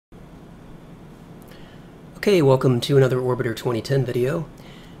Okay, welcome to another Orbiter 2010 video,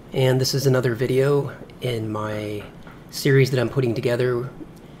 and this is another video in my series that I'm putting together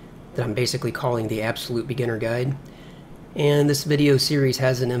that I'm basically calling the Absolute Beginner Guide. And this video series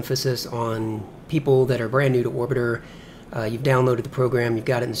has an emphasis on people that are brand new to Orbiter. You've downloaded the program, you've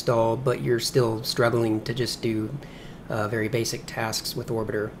got it installed, but you're still struggling to just do very basic tasks with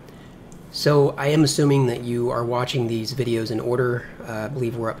Orbiter. So I am assuming that you are watching these videos in order. I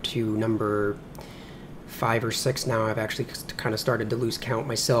believe we're up to number 5 or 6 now. I've actually kind of started to lose count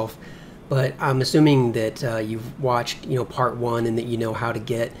myself, but I'm assuming that you've watched part 1 and that you know how to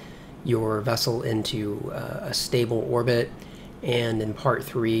get your vessel into a stable orbit, and in part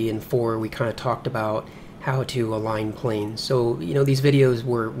 3 and 4 we kind of talked about how to align planes. So these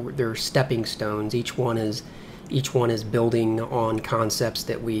videos they're stepping stones. Each one is building on concepts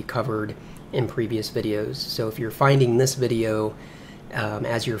that we covered in previous videos. So if you're finding this video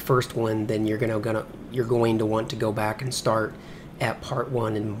as your first one, then you're going to want to go back and start at part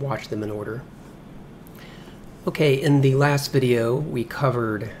 1 and watch them in order. Okay, in the last video we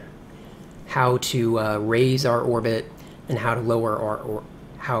covered how to raise our orbit and how to lower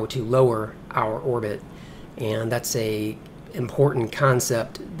our orbit, and that's a important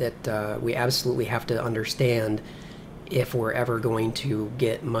concept that we absolutely have to understand if we're ever going to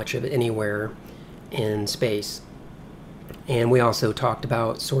get much of it anywhere in space. And we also talked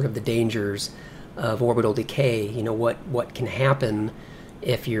about sort of the dangers of orbital decay. What can happen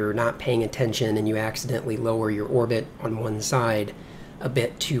if you're not paying attention and you accidentally lower your orbit on one side a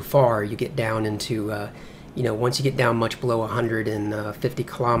bit too far. You get down into, once you get down much below 150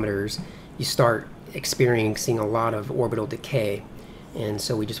 kilometers, you start experiencing a lot of orbital decay. And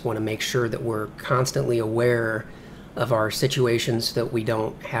so we just want to make sure that we're constantly aware of our situations so that we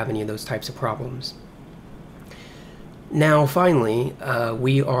don't have any of those types of problems. Now finally,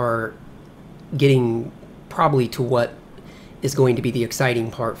 we are getting probably to what is going to be the exciting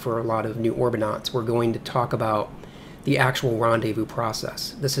part for a lot of new orbitauts. We're going to talk about the actual rendezvous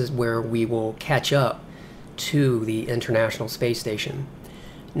process. This is where we will catch up to the International Space Station.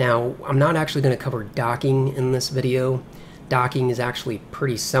 Now, I'm not actually going to cover docking in this video. Docking is actually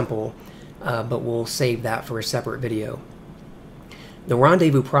pretty simple, but we'll save that for a separate video. The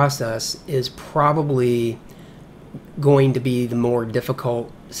rendezvous process is probably going to be the more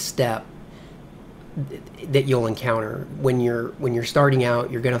difficult step that you'll encounter. When you're starting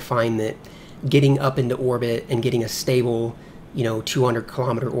out, you're going to find that getting up into orbit and getting a stable 200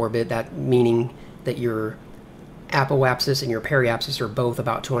 kilometer orbit, that meaning that your apoapsis and your periapsis are both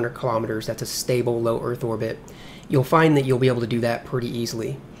about 200 kilometers, that's a stable low Earth orbit, you'll find that you'll be able to do that pretty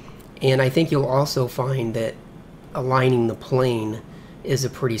easily. And I think you'll also find that aligning the plane is a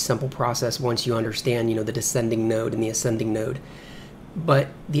pretty simple process once you understand the descending node and the ascending node. But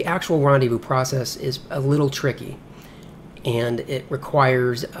the actual rendezvous process is a little tricky, and it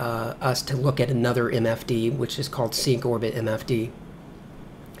requires us to look at another MFD, which is called sync orbit MFD.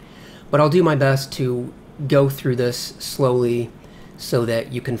 But I'll do my best to go through this slowly so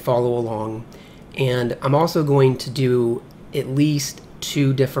that you can follow along. And I'm also going to do at least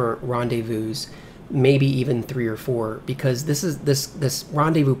 2 different rendezvous, maybe even 3 or 4, because this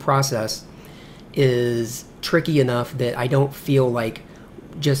rendezvous process is tricky enough that I don't feel like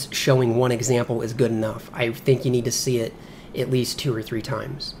just showing one example is good enough. I think you need to see it at least 2 or 3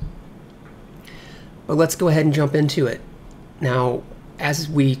 times. But let's go ahead and jump into it. Now, as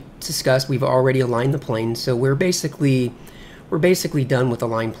we discussed, we've already aligned the plane, so we're basically done with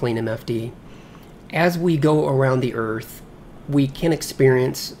align plane MFD. As we go around the Earth, we can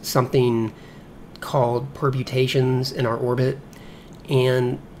experience something called permutations in our orbit,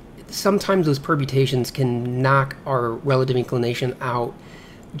 and sometimes those permutations can knock our relative inclination out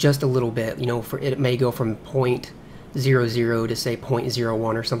just a little bit. It may go from 0.00 to say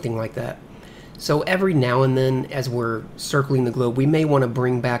 0.01 or something like that. So every now and then, as we're circling the globe, we may want to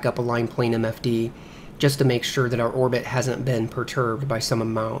bring back up align plane MFD just to make sure that our orbit hasn't been perturbed by some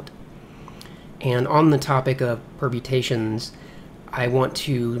amount. And on the topic of permutations, I want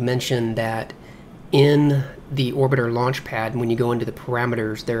to mention that in the orbiter launch pad, when you go into the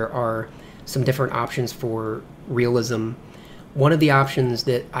parameters, there are some different options for realism. One of the options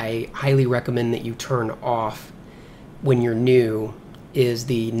that I highly recommend that you turn off when you're new is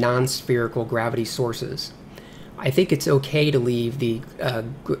the non-spherical gravity sources. I think it's okay to leave the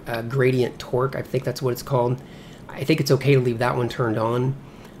gradient torque, I think that's what it's called. I think it's okay to leave that one turned on,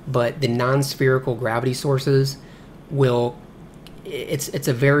 but the non-spherical gravity sources it's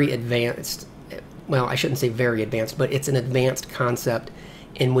a very advanced, well, I shouldn't say very advanced, but it's an advanced concept,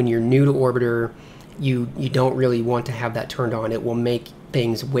 and when you're new to Orbiter, you don't really want to have that turned on. It will make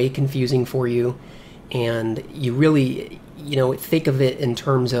things way confusing for you, And you really, think of it in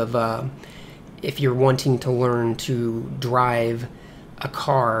terms of if you're wanting to learn to drive a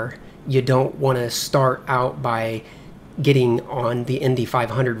car, you don't want to start out by getting on the Indy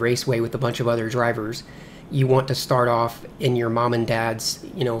 500 raceway with a bunch of other drivers. You want to start off in your mom and dad's,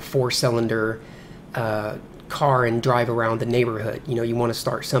 4-cylinder car and drive around the neighborhood. You want to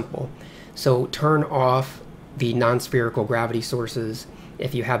start simple. So turn off the non-spherical gravity sources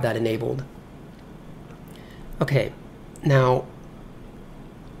if you have that enabled. Okay, now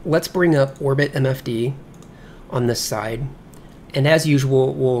let's bring up Orbit MFD on this side. And as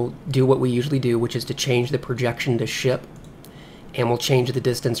usual, we'll do what we usually do, which is to change the projection to ship. And we'll change the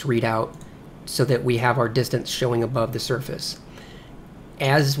distance readout so that we have our distance showing above the surface.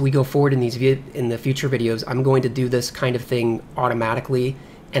 As we go forward in the future videos, I'm going to do this kind of thing automatically,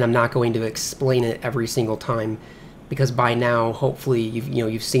 and I'm not going to explain it every single time, because by now, hopefully,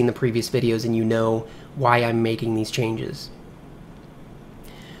 you've seen the previous videos and you know why I'm making these changes.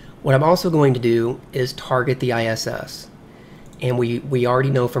 What I'm also going to do is target the ISS, and we already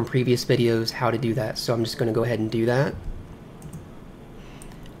know from previous videos how to do that, so I'm just going to go ahead and do that.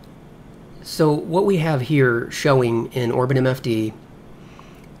 So what we have here showing in Orbit MFD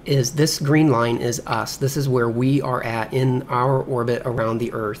is this green line is us. This is where we are at in our orbit around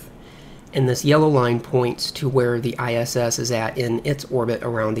the Earth. And this yellow line points to where the ISS is at in its orbit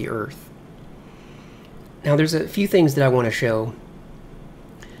around the Earth. Now there's a few things that I want to show.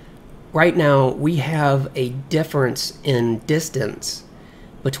 Right now we have a difference in distance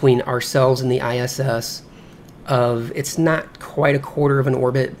between ourselves and the ISS of, it's not quite a quarter of an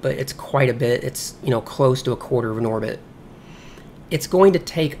orbit, but it's quite a bit. It's, close to a quarter of an orbit. It's going to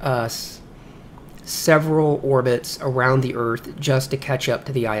take us several orbits around the Earth just to catch up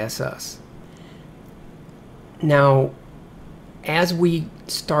to the ISS. Now, as we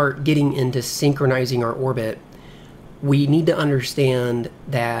start getting into synchronizing our orbit, we need to understand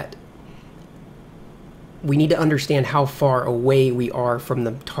how far away we are from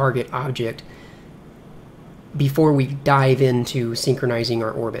the target object before we dive into synchronizing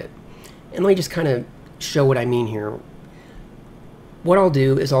our orbit. And let me just kind of show what I mean here. What I'll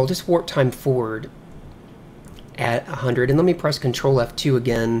do is I'll just warp time forward at 100, and let me press Control F2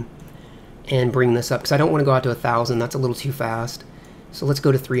 again and bring this up, because I don't want to go out to 1,000. That's a little too fast. So let's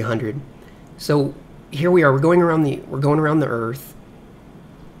go to 300. So here we are. We're going around the Earth,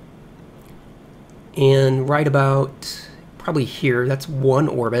 and right about probably here, that's one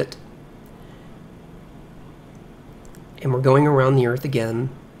orbit, and we're going around the Earth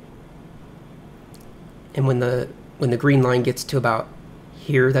again. And when the green line gets to about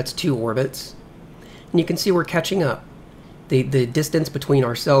here, that's 2 orbits. And you can see we're catching up. The distance between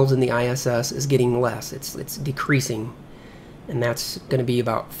ourselves and the ISS is getting less. It's decreasing. And that's going to be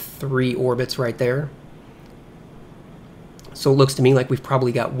about 3 orbits right there. So it looks to me like we've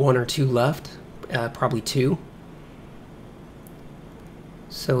probably got 1 or 2 left. Probably 2.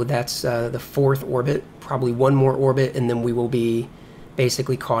 So that's the 4th orbit. Probably 1 more orbit, and then we will be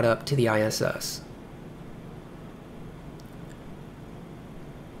basically caught up to the ISS.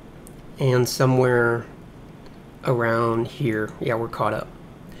 And somewhere around here, yeah, we're caught up.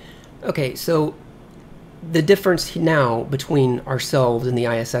 Okay, so the difference now between ourselves and the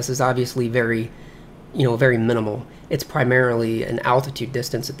ISS is obviously very minimal. It's primarily an altitude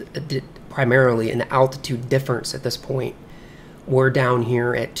difference at this point. We're down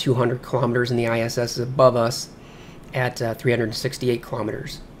here at 200 kilometers, and the ISS is above us at 368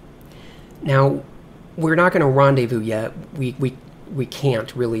 kilometers. Now, we're not going to rendezvous yet. We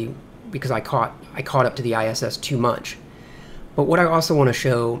can't really, because I caught up to the ISS too much. But what I also want to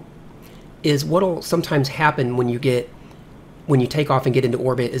show is what'll sometimes happen when you take off and get into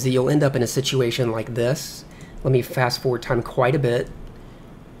orbit is that you'll end up in a situation like this. Let me fast forward time quite a bit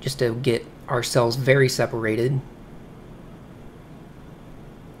just to get ourselves very separated.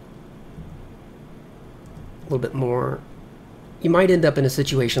 A little bit more. You might end up in a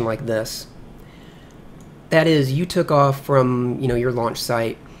situation like this. That is, you took off from your launch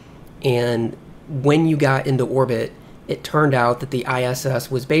site, and when you got into orbit, it turned out that the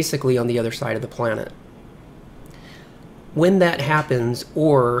ISS was basically on the other side of the planet. When that happens,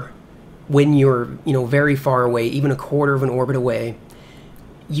 or when you're very far away, even a quarter of an orbit away,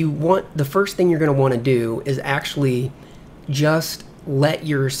 the first thing you're going to want to do is actually just let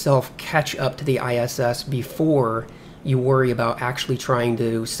yourself catch up to the ISS before you worry about actually trying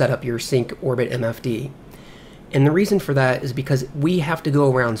to set up your sync orbit MFD. And the reason for that is because we have to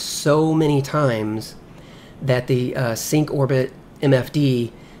go around so many times that the sync orbit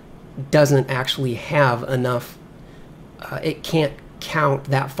MFD doesn't actually have enough. It can't count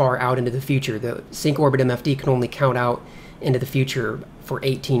that far out into the future. The sync orbit MFD can only count out into the future for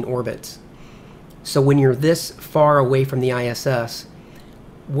 18 orbits. So when you're this far away from the ISS,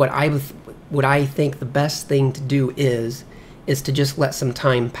 what I think the best thing to do is to just let some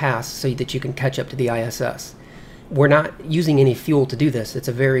time pass so that you can catch up to the ISS. We're not using any fuel to do this. It's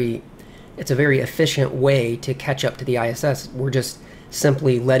a very efficient way to catch up to the ISS. We're just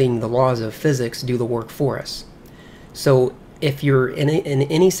simply letting the laws of physics do the work for us. So if you're in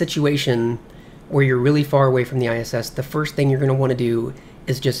any situation where you're really far away from the ISS, the first thing you're going to want to do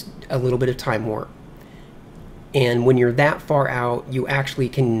is just a little bit of time warp. And when you're that far out, you actually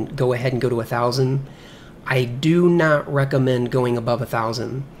can go ahead and go to 1,000. I do not recommend going above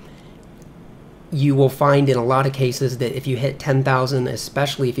 1,000. You will find in a lot of cases that if you hit 10,000,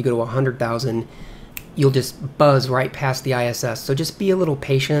 especially if you go to 100,000, you'll just buzz right past the ISS. So just be a little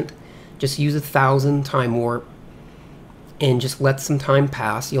patient. Just use 1,000 time warp and just let some time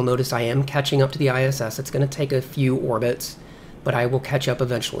pass. You'll notice I am catching up to the ISS. It's going to take a few orbits, but I will catch up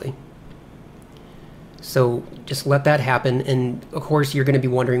eventually. So just let that happen. And of course, you're going to be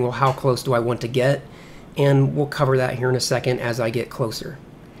wondering, well, how close do I want to get? And we'll cover that here in a second as I get closer.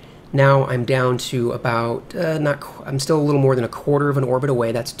 Now I'm down to about, I'm still a little more than a quarter of an orbit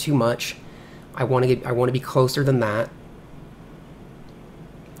away. That's too much. I want to be closer than that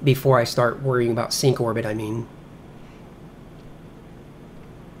before I start worrying about sync orbit, I mean.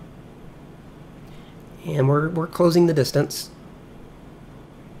 And we're closing the distance.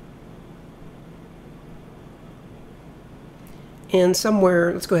 And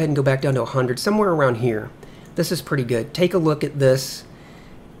somewhere, let's go ahead and go back down to 100, somewhere around here. This is pretty good. Take a look at this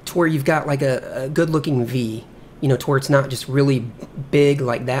to where you've got like a good looking V, you know, to where it's not just really big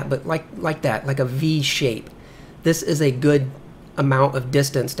like that, but like that, like a V shape. This is a good amount of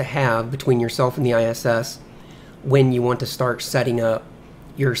distance to have between yourself and the ISS when you want to start setting up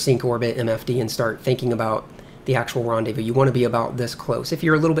your sync orbit MFD and start thinking about the actual rendezvous. You want to be about this close. If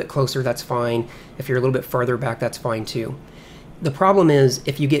you're a little bit closer, that's fine. If you're a little bit further back, that's fine too. The problem is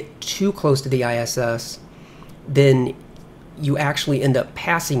if you get too close to the ISS, then you actually end up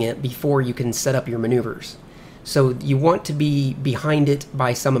passing it before you can set up your maneuvers. So you want to be behind it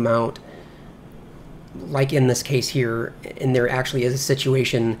by some amount, like in this case here, and there actually is a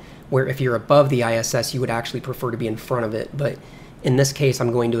situation where if you're above the ISS, you would actually prefer to be in front of it. But in this case,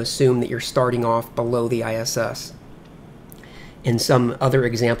 I'm going to assume that you're starting off below the ISS. In some other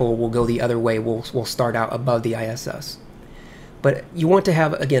example, we'll go the other way. We'll start out above the ISS. But you want to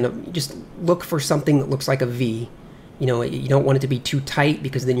have, again, just look for something that looks like a V. You know, you don't want it to be too tight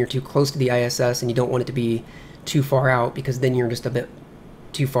because then you're too close to the ISS, and you don't want it to be too far out because then you're just a bit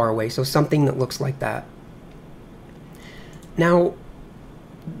too far away. So something that looks like that. Now,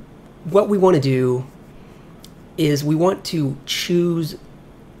 what we want to do is we want to choose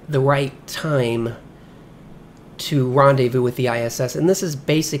the right time to rendezvous with the ISS, and this is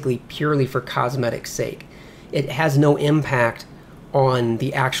basically purely for cosmetic sake. It has no impact on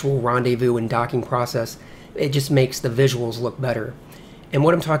the actual rendezvous and docking process. It just makes the visuals look better. And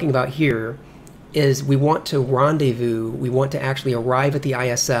what I'm talking about here is we want to rendezvous, we want to actually arrive at the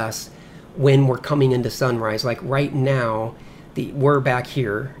ISS when we're coming into sunrise. Like right now, we're back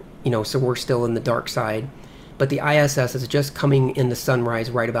here, you know, so we're still in the dark side, but the ISS is just coming into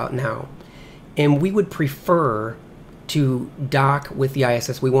sunrise right about now. And we would prefer to dock with the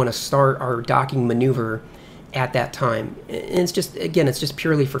ISS. We want to start our docking maneuver at that time. And it's just, again, it's just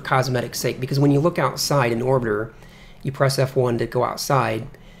purely for cosmetic sake, because when you look outside in orbiter, you press F1 to go outside,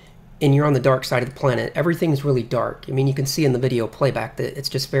 and you're on the dark side of the planet. Everything's really dark. I mean, you can see in the video playback that it's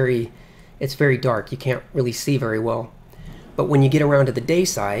just very dark. You can't really see very well. But when you get around to the day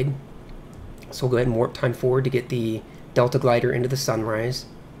side, so we'll go ahead and warp time forward to get the Delta glider into the sunrise.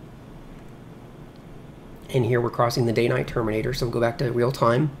 And here we're crossing the day-night terminator, so we'll go back to real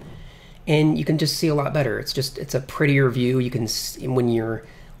time. And you can just see a lot better. It's a prettier view. You can see, when you're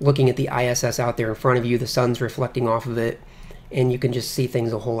looking at the ISS out there in front of you, the sun's reflecting off of it, and you can just see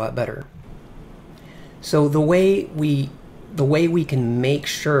things a whole lot better. So the way we can make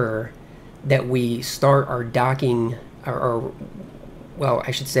sure that we start our docking, well,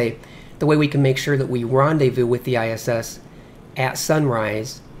 I should say, the way we can make sure that we rendezvous with the ISS at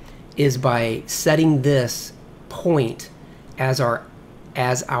sunrise is by setting this point as our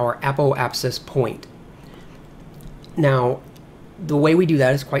apoapsis point. Now, the way we do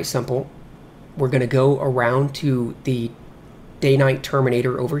that is quite simple. We're going to go around to the day-night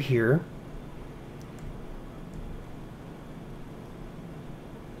terminator over here.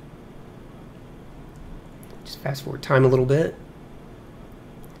 Just fast forward time a little bit.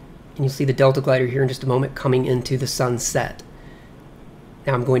 And you'll see the Delta glider here in just a moment coming into the sunset.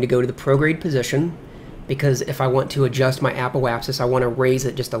 Now I'm going to go to the prograde position, because if I want to adjust my apoapsis, I want to raise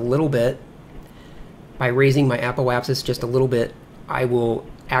it just a little bit. By raising my apoapsis just a little bit, I will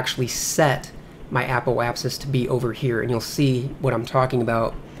actually set my apoapsis to be over here, and you'll see what I'm talking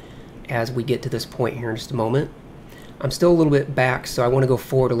about as we get to this point here in just a moment. I'm still a little bit back, so I want to go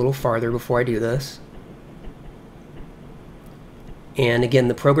forward a little farther before I do this. And again,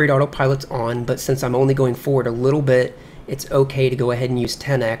 the prograde autopilot's on, but since I'm only going forward a little bit, it's okay to go ahead and use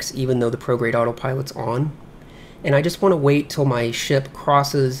 10x even though the prograde autopilot's on. And I just want to wait till my ship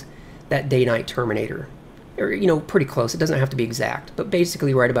crosses that day-night terminator. Or, you know, pretty close. It doesn't have to be exact, but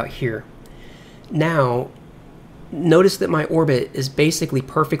basically right about here. Now, notice that my orbit is basically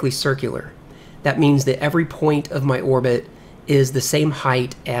perfectly circular. That means that every point of my orbit is the same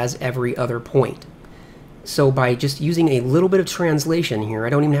height as every other point. So by just using a little bit of translation here, I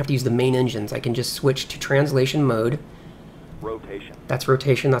don't even have to use the main engines. I can just switch to translation mode. Rotation. That's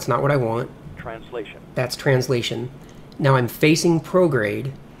rotation. That's not what I want. Translation. That's translation. Now I'm facing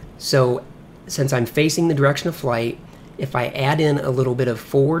prograde. So since I'm facing the direction of flight, if I add in a little bit of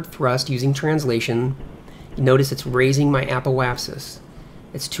forward thrust using translation, you notice it's raising my apoapsis.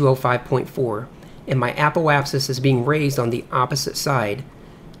 It's 205.4. And my apoapsis is being raised on the opposite side.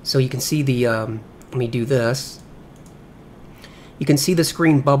 So you can see the, let me do this. You can see the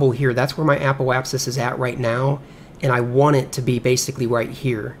screen bubble here. That's where my apoapsis is at right now. And I want it to be basically right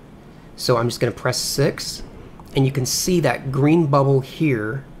here. So I'm just going to press 6. And you can see that green bubble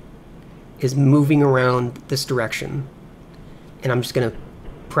here is moving around this direction. And I'm just going to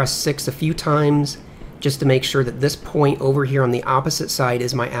press 6 a few times just to make sure that this point over here on the opposite side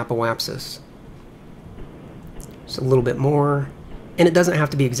is my apoapsis. Just a little bit more. And it doesn't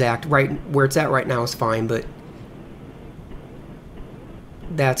have to be exact. Right where it's at right now is fine, but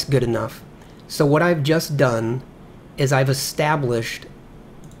that's good enough. So what I've just done is I've established,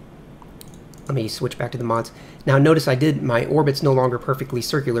 let me switch back to the mods. Now notice my orbit's no longer perfectly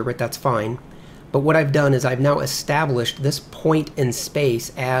circular, but that's fine. But what I've done is I've now established this point in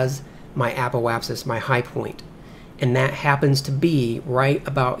space as my apoapsis, my high point. And that happens to be right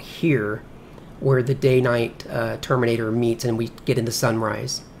about here where the day-night terminator meets and we get into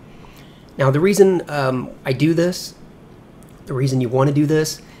sunrise. Now the reason I do this, the reason you want to do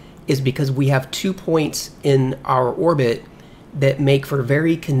this, is because we have 2 points in our orbit that make for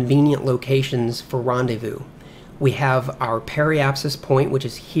very convenient locations for rendezvous. We have our periapsis point, which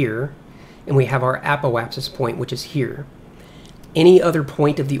is here, and we have our apoapsis point, which is here. Any other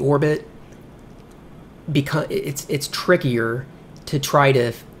point of the orbit, it's trickier to try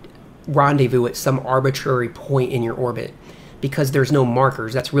to rendezvous at some arbitrary point in your orbit because there's no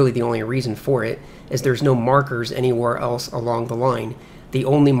markers. That's really the only reason for it, is there's no markers anywhere else along the line. The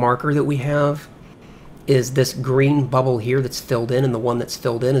only marker that we have is this green bubble here that's filled in, and the one that's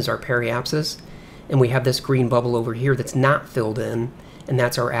filled in is our periapsis. And we have this green bubble over here that's not filled in, and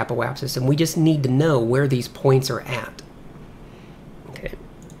that's our apoapsis. And we just need to know where these points are at. Okay.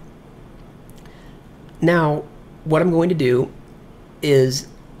 Now, what I'm going to do is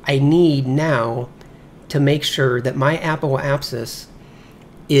I need now to make sure that my apoapsis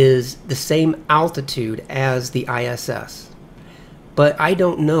is the same altitude as the ISS. But I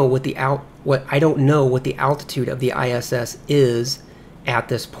don't know what the altitude of the ISS is at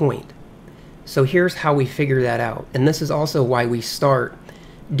this point. So here's how we figure that out. And this is also why we start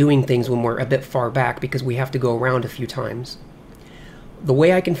doing things when we're a bit far back, because we have to go around a few times. The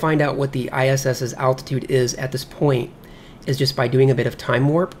way I can find out what the ISS's altitude is at this point is just by doing a bit of time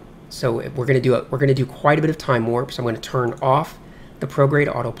warp. So we're going to do quite a bit of time warp. So I'm going to turn off the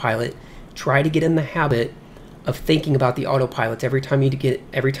prograde autopilot, try to get in the habit of thinking about the autopilots every time you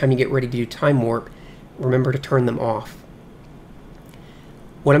get ready to do time warp. Remember to turn them off.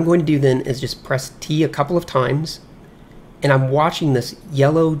 What I'm going to do then is just press T a couple of times, and I'm watching this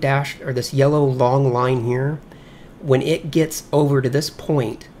yellow dash, or this yellow long line here. When it gets over to this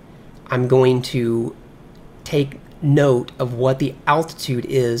point, I'm going to take note of what the altitude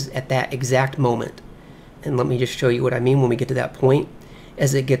is at that exact moment. And let me just show you what I mean when we get to that point.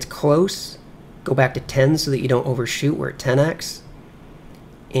 As it gets close, go back to 10 so that you don't overshoot. We're at 10x.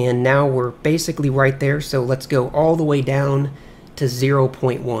 And now we're basically right there. So let's go all the way down to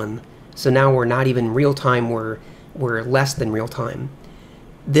 0.1. So now we're not even real time, we're less than real time.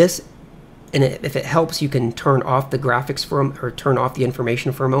 This, and if it helps, you can turn off the graphics or turn off the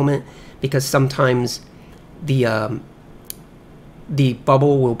information for a moment, because sometimes the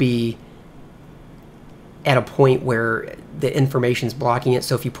bubble will be at a point where the information's blocking it.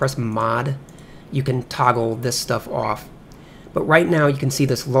 So if you press mod, you can toggle this stuff off. But right now you can see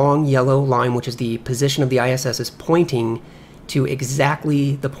this long yellow line, which is the position of the ISS, is pointing to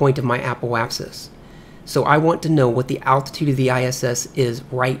exactly the point of my apoapsis. So I want to know what the altitude of the ISS is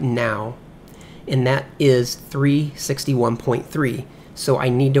right now, and that is 361.3. So I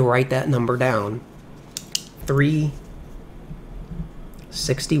need to write that number down.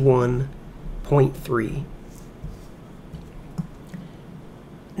 361.3.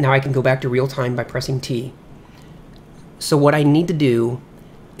 Now I can go back to real time by pressing T. So what I need to do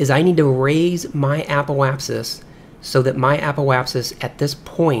is I need to raise my apoapsis so that my apoapsis at this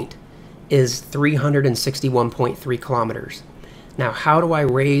point is 361.3 kilometers. Now, how do I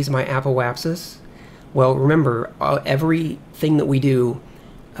raise my apoapsis? Well, remember, everything that we do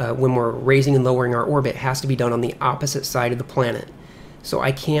when we're raising and lowering our orbit has to be done on the opposite side of the planet. So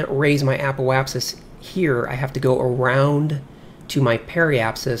I can't raise my apoapsis here. I have to go around to my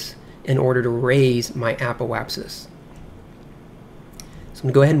periapsis in order to raise my apoapsis. So I'm going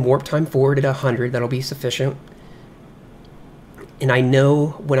to go ahead and warp time forward at 100. That'll be sufficient. And I know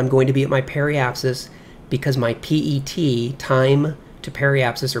when I'm going to be at my periapsis because my PET, time to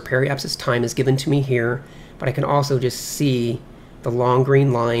periapsis, or periapsis time, is given to me here, but I can also just see the long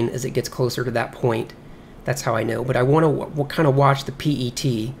green line as it gets closer to that point. That's how I know. But I want to kind of watch the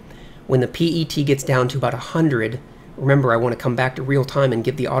PET. When the PET gets down to about 100, remember, I want to come back to real time and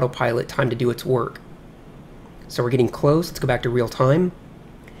give the autopilot time to do its work. So we're getting close. Let's go back to real time.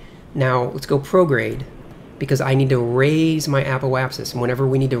 Now let's go prograde, because I need to raise my apoapsis. And whenever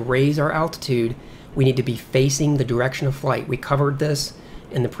we need to raise our altitude, we need to be facing the direction of flight. We covered this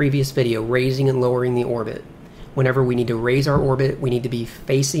in the previous video, raising and lowering the orbit. Whenever we need to raise our orbit, we need to be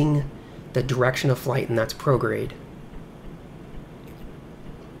facing the direction of flight, and that's prograde.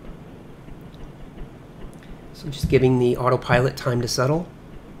 So just giving the autopilot time to settle.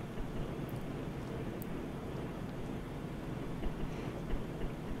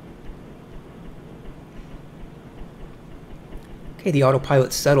 Okay, the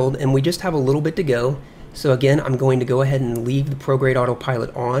autopilot settled, and we just have a little bit to go. So again, I'm going to go ahead and leave the prograde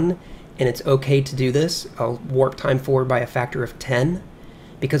autopilot on, and it's okay to do this. I'll warp time forward by a factor of 10,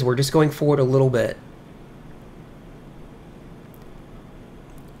 because we're just going forward a little bit.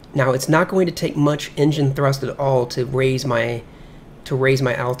 Now, it's not going to take much engine thrust at all to raise my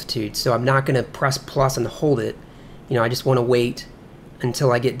altitude, so I'm not going to press plus and hold it. You know, I just want to wait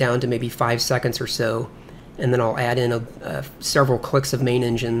until I get down to maybe 5 seconds or so, and then I'll add in several clicks of main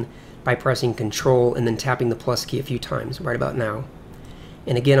engine by pressing Control and then tapping the plus key a few times right about now.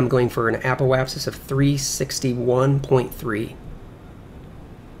 And again, I'm going for an apoapsis of 361.3.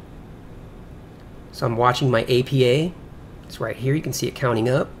 So I'm watching my APA. It's right here. You can see it counting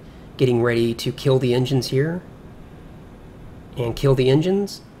up, getting ready to kill the engines here. And kill the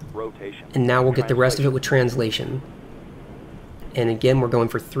engines. Rotation. And now we'll get the rest of it with translation. And again, we're going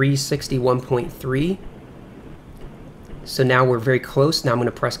for 361.3. So now we're very close. Now I'm going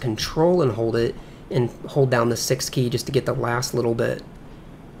to press Control and hold it, and hold down the 6 key just to get the last little bit.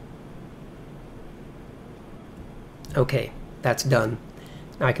 Okay, that's done.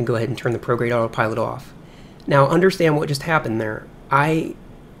 Now I can go ahead and turn the prograde autopilot off. Now understand what just happened there. I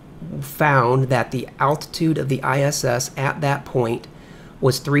found that the altitude of the ISS at that point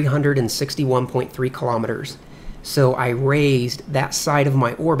was 361.3 kilometers. So I raised that side of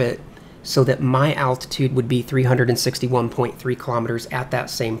my orbit so that my altitude would be 361.3 kilometers at that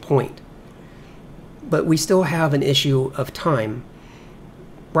same point. But we still have an issue of time.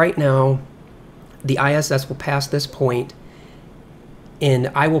 Right now, the ISS will pass this point, and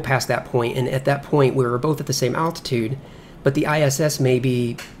I will pass that point, and at that point we're both at the same altitude, but the ISS may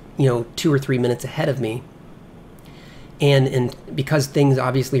be, 2 or 3 minutes ahead of me. And because things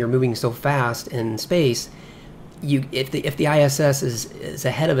obviously are moving so fast in space, if the ISS is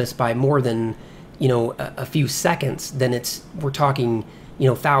ahead of us by more than a few seconds, then we're talking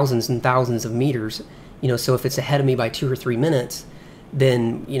thousands and thousands of meters. So if it's ahead of me by 2 or 3 minutes,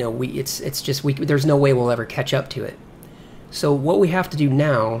 then there's no way we'll ever catch up to it. So what we have to do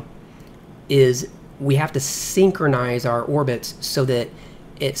now is we have to synchronize our orbits so that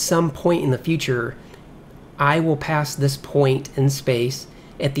at some point in the future, I will pass this point in space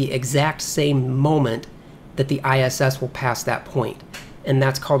at the exact same moment that the ISS will pass that point. And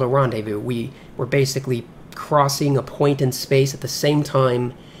that's called a rendezvous. We're basically crossing a point in space at the same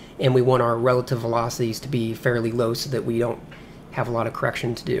time, and we want our relative velocities to be fairly low so that we don't have a lot of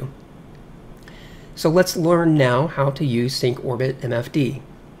correction to do. So let's learn now how to use sync orbit MFD.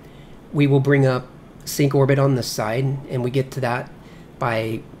 We will bring up sync orbit on this side, and we get to that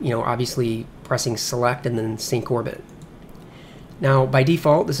by obviously pressing select and then sync orbit. Now by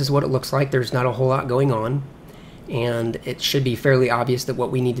default, this is what it looks like. There's not a whole lot going on, and it should be fairly obvious that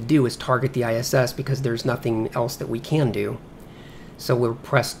what we need to do is target the ISS because there's nothing else that we can do. So we'll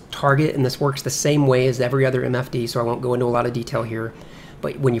press target, and this works the same way as every other MFD, so I won't go into a lot of detail here.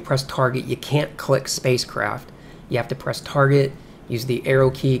 But when you press target, you can't click spacecraft. You have to press target, use the arrow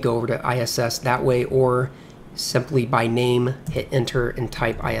key, go over to ISS that way, or simply by name, hit enter and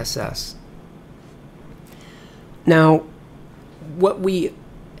type ISS. Now, what we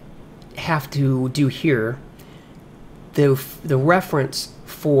have to do here, the reference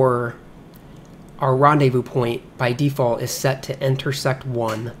for our rendezvous point by default is set to intersect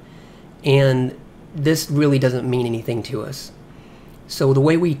 1, and this really doesn't mean anything to us. So the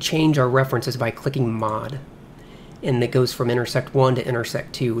way we change our reference is by clicking mod, and it goes from intersect 1 to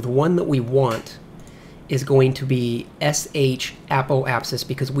intersect 2. The one that we want is going to be SH apoapsis,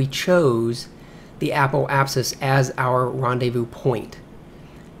 because we chose the apoapsis as our rendezvous point.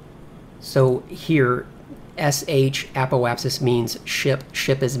 So here, SH apoapsis means ship.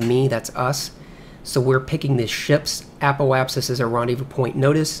 Ship is me, that's us. So we're picking the ship's apoapsis as our rendezvous point.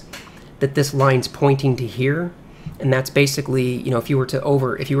 Notice that this line's pointing to here, and that's basically, you know, if you were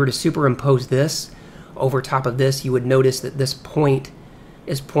to superimpose this over top of this, you would notice that this point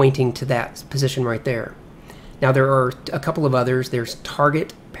is pointing to that position right there. Now there are a couple of others. There's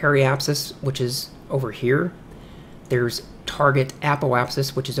target periapsis, which is over here. There's target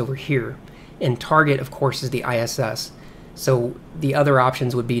apoapsis, which is over here. And target, of course, is the ISS. So the other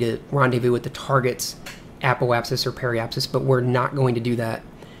options would be to rendezvous with the target's apoapsis or periapsis, but we're not going to do that.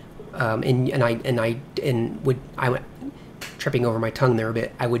 I'm tripping over my tongue there a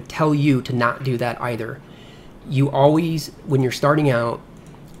bit. I would tell you to not do that either. You always, when you're starting out,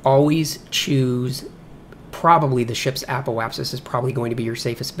 always choose probably the ship's apoapsis is probably going to be your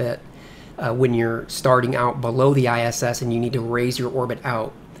safest bet when you're starting out below the ISS and you need to raise your orbit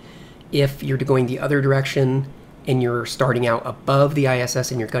out. If you're going the other direction and you're starting out above the ISS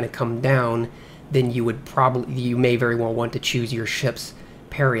and you're going to come down, then you may very well want to choose your ship's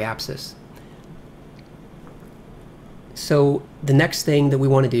periapsis. So the next thing that we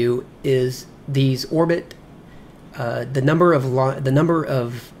want to do is these orbit, the number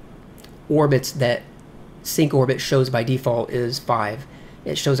of orbits that sync orbit shows by default is 5.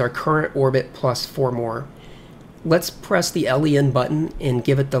 It shows our current orbit plus 4 more. Let's press the LEN button and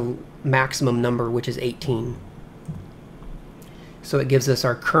give it the maximum number, which is 18. So it gives us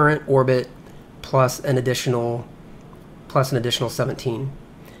our current orbit plus an additional 17.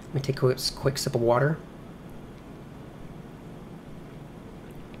 Let me take a quick sip of water.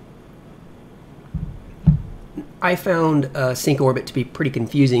 I found sync orbit to be pretty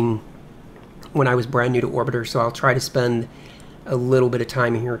confusing when I was brand new to Orbiter, so I'll try to spend a little bit of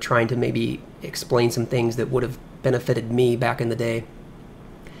time here trying to maybe explain some things that would have benefited me back in the day.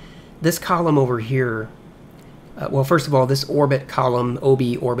 This column over here, well, first of all, this orbit column, OB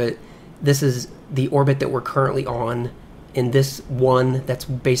orbit, this is the orbit that we're currently on, and this one, that's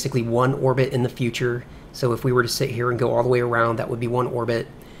basically one orbit in the future. So if we were to sit here and go all the way around, that would be one orbit.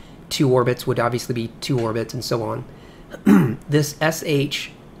 2 orbits would obviously be 2 orbits, and so on. This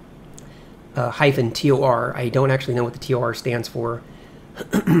SH hyphen TOR, I don't actually know what the TOR stands for.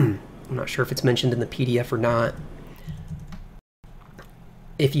 I'm not sure if it's mentioned in the PDF or not.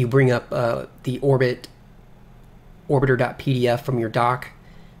 If you bring up the orbiter.pdf from your doc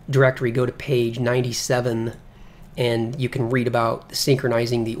directory, go to page 97, and you can read about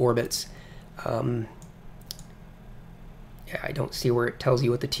synchronizing the orbits. Yeah, I don't see where it tells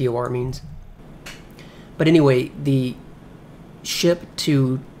you what the TOR means. But anyway, the ship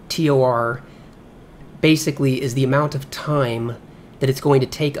to TOR basically is the amount of time that it's going to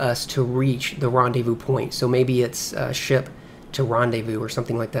take us to reach the rendezvous point. So maybe it's ship to rendezvous or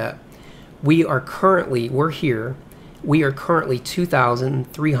something like that. We're here. We are currently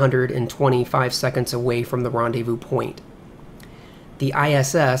 2,325 seconds away from the rendezvous point. The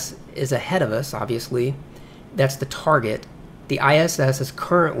ISS is ahead of us, obviously. That's the target. The ISS is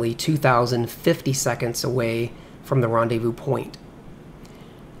currently 2,050 seconds away from the rendezvous point.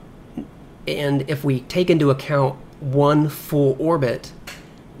 And if we take into account one full orbit,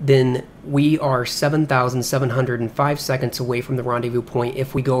 then we are 7,705 seconds away from the rendezvous point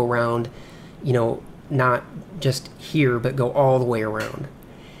if we go around, you know, not just here, but go all the way around.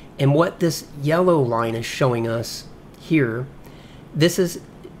 And what this yellow line is showing us here, this is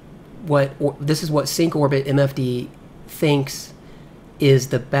what sync orbit MFD thinks is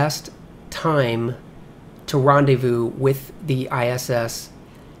the best time to rendezvous with the ISS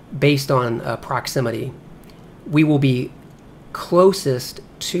based on proximity. We will be closest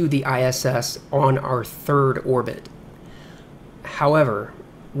to the ISS on our 3rd orbit. However,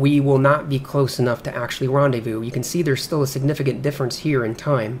 we will not be close enough to actually rendezvous. You can see there's still a significant difference here in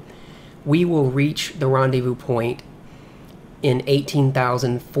time. We will reach the rendezvous point in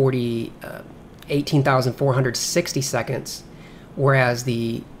 18,460 seconds, whereas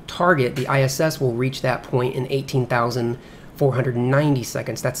the target, the ISS, will reach that point in 18,490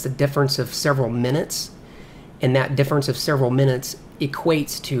 seconds. That's the difference of several minutes, and that difference of several minutes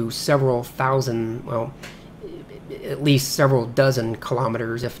equates to several thousand, well, at least several dozen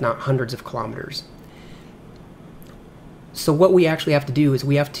kilometers, if not hundreds of kilometers. So what we actually have to do is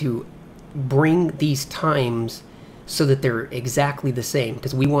we have to bring these times so that they're exactly the same,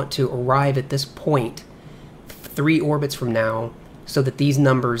 because we want to arrive at this point 3 orbits from now so that these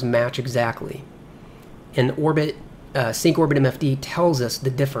numbers match exactly. And sync orbit MFD tells us the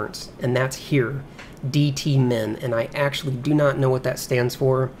difference, and that's here, DT min, and I actually do not know what that stands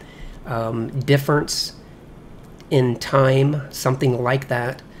for. Difference in time, something like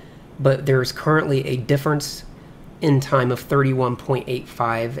that, but there's currently a difference in time of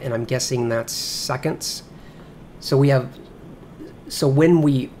 31.85, and I'm guessing that's seconds. So when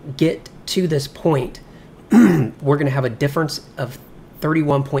we get to this point, we're going to have a difference of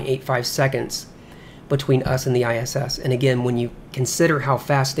 31.85 seconds between us and the ISS. And again, when you consider how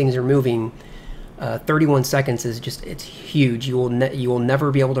fast things are moving, 31 seconds is just, it's huge. You will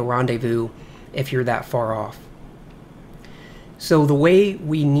never be able to rendezvous if you're that far off. So the way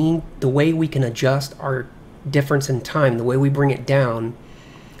we can adjust our difference in time, the way we bring it down,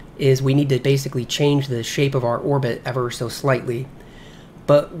 is we need to basically change the shape of our orbit ever so slightly.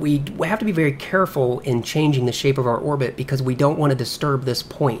 But we have to be very careful in changing the shape of our orbit, because we don't want to disturb this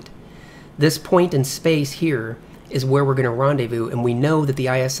point. This point in space here is where we're going to rendezvous, and we know that the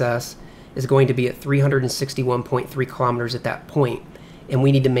ISS is going to be at 361.3 kilometers at that point, and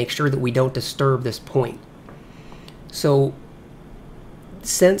we need to make sure that we don't disturb this point. So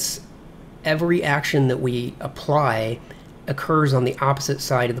since every action that we apply occurs on the opposite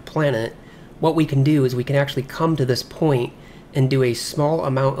side of the planet, what we can do is we can actually come to this point and do a small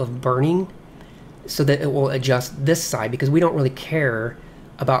amount of burning so that it will adjust this side, because we don't really care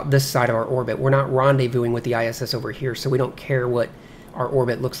about this side of our orbit. We're not rendezvousing with the ISS over here, so we don't care what our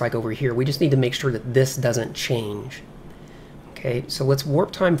orbit looks like over here. We just need to make sure that this doesn't change. Okay, so let's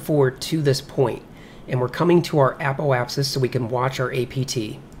warp time forward to this point, and we're coming to our apoapsis so we can watch our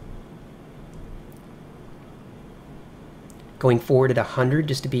APT. Going forward at 100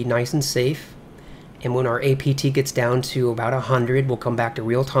 just to be nice and safe, and when our APT gets down to about 100, we'll come back to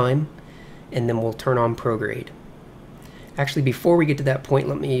real time, and then we'll turn on prograde. Actually, before we get to that point,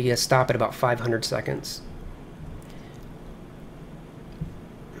 let me stop at about 500 seconds.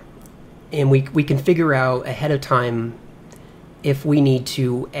 And we can figure out ahead of time if we need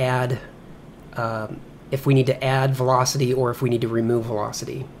to add velocity or if we need to remove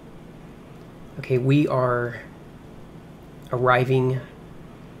velocity. Okay, we are arriving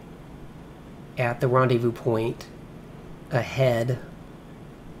at the rendezvous point ahead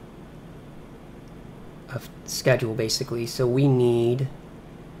of schedule, basically. So we need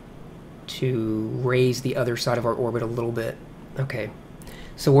to raise the other side of our orbit a little bit. Okay,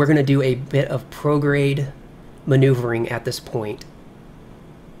 so we're going to do a bit of prograde maneuvering at this point.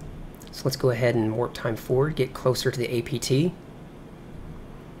 So let's go ahead and warp time forward, get closer to the APT.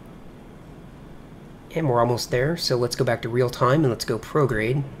 And we're almost there, so let's go back to real time and let's go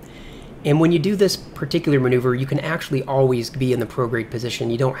prograde. And when you do this particular maneuver, you can actually always be in the prograde position.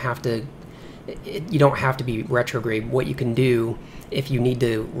 You don't have to be retrograde. What you can do, if you need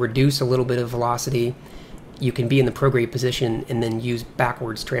to reduce a little bit of velocity, you can be in the prograde position and then use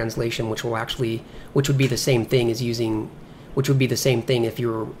backwards translation, which would be the same thing as using, which would be the same thing if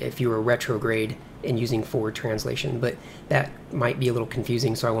you were retrograde and using forward translation. But that might be a little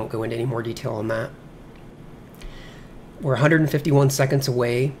confusing, so I won't go into any more detail on that. We're 151 seconds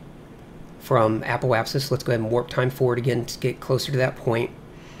away from apoapsis. Let's go ahead and warp time forward again to get closer to that point.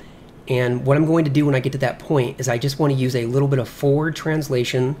 And what I'm going to do when I get to that point is I just want to use a little bit of forward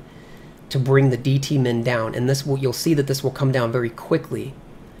translation to bring the DT min down, and this will, you'll see that this will come down very quickly.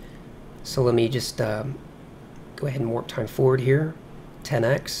 So let me just go ahead and warp time forward here,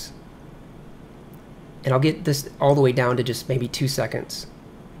 10x, and I'll get this all the way down to just maybe 2 seconds.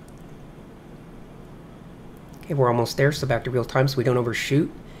 Okay, we're almost there, so back to real time so we don't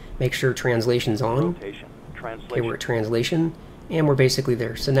overshoot. Make sure translation's on. Rotation. Translation. Okay, we're at translation, and we're basically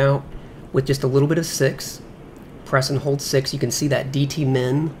there. So now, with just a little bit of 6, press and hold 6, you can see that DT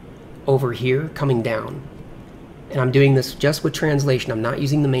min over here coming down. And I'm doing this just with translation. I'm not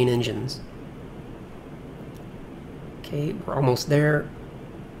using the main engines. Okay, we're almost there.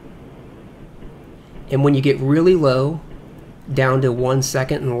 And when you get really low, down to 1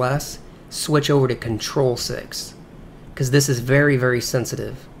 second and less, switch over to Control 6, because this is very, very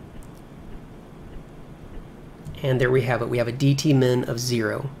sensitive. And there we have it. We have a DT min of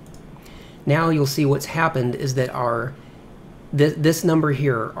 0. Now you'll see what's happened is that this number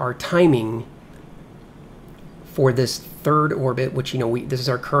here, our timing for this third orbit, which this is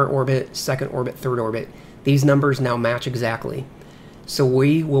our current orbit, second orbit, third orbit, these numbers now match exactly. So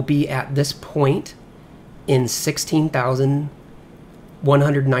we will be at this point in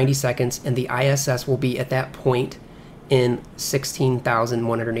 16,190 seconds, and the ISS will be at that point in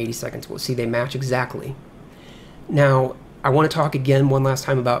 16,180 seconds. We'll see they match exactly. Now, I want to talk again one last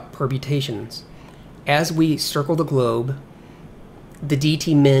time about permutations. As we circle the globe, the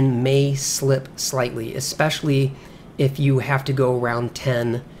DT min may slip slightly, especially if you have to go around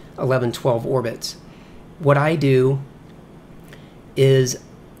 10, 11, 12 orbits. What I do is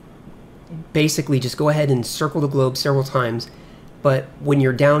basically just go ahead and circle the globe several times, but when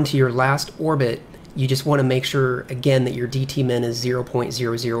you're down to your last orbit, you just want to make sure, again, that your DT min is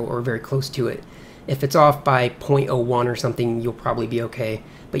 0.00 or very close to it. If it's off by 0.01 or something, you'll probably be okay,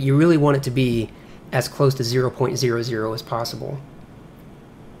 but you really want it to be as close to 0.00 as possible.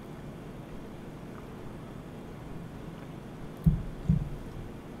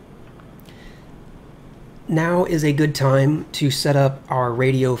 Now is a good time to set up our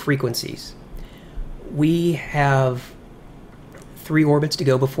radio frequencies. We have 3 orbits to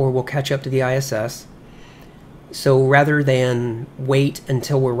go before we'll catch up to the ISS. So rather than wait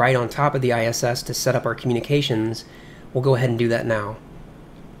until we're right on top of the ISS to set up our communications, we'll go ahead and do that now.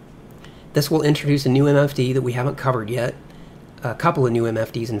 This will introduce a new MFD that we haven't covered yet. A couple of new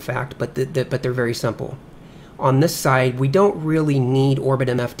MFDs, in fact, but they're very simple. On this side, we don't really need Orbit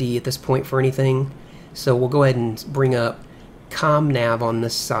MFD at this point for anything. So we'll go ahead and bring up ComNav on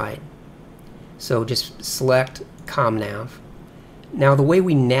this side. So just select ComNav. Now the way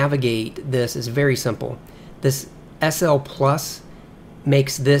we navigate this is very simple. This SL plus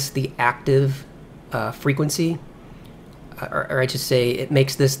makes this the active frequency, or I should say it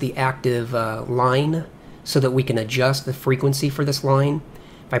makes this the active line so that we can adjust the frequency for this line.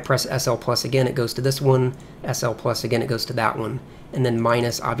 If I press SL plus again, it goes to this one, SL plus again, it goes to that one. And then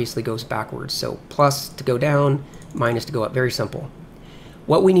minus obviously goes backwards. So plus to go down, minus to go up. Very simple.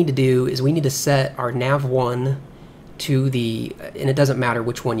 What we need to do is we need to set our nav1 to the, and it doesn't matter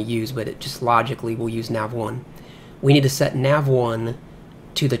which one you use, but it just logically we'll use nav1. We need to set nav1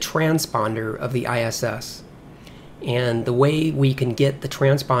 to the transponder of the ISS. And the way we can get the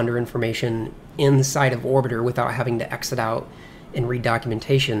transponder information inside of Orbiter without having to exit out and read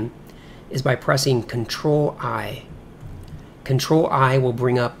documentation is by pressing Control-I. Control-I will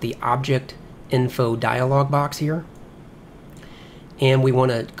bring up the Object Info dialog box here. And we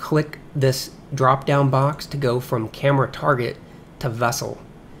want to click this drop-down box to go from Camera Target to Vessel,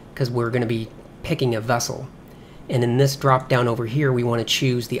 because we're going to be picking a vessel. And in this drop-down over here, we want to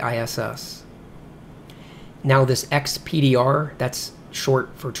choose the ISS. Now this XPDR, that's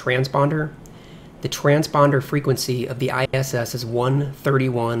short for transponder. The transponder frequency of the ISS is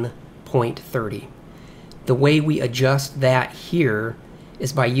 131.30. The way we adjust that here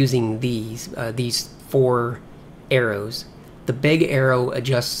is by using these 4 arrows. The big arrow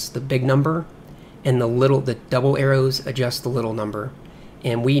adjusts the big number, and the double arrows adjust the little number.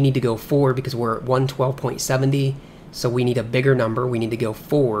 And we need to go forward because we're at 112.70, so we need a bigger number. We need to go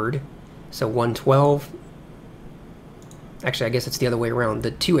forward. So 112. Actually, I guess it's the other way around.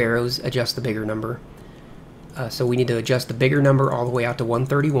 The 2 arrows adjust the bigger number. So we need to adjust the bigger number all the way out to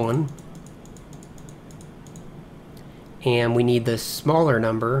 131. And we need the smaller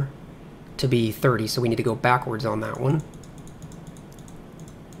number to be 30, so we need to go backwards on that one.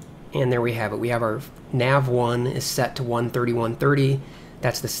 And there we have it. We have our nav1 is set to 131.30.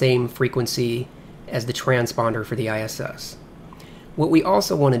 That's the same frequency as the transponder for the ISS. What we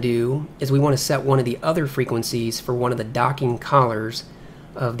also want to do is we want to set one of the other frequencies for one of the docking collars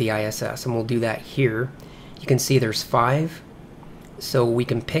of the ISS, and we'll do that here. You can see there's 5, so we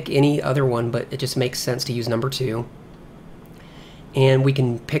can pick any other one, but it just makes sense to use number 2. And we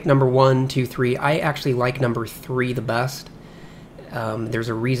can pick number 1, 2, 3. I actually like number 3 the best. There's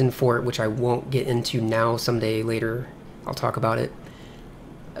a reason for it, which I won't get into now. Someday later I'll talk about it.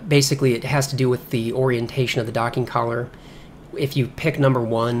 Basically, it has to do with the orientation of the docking collar. If you pick number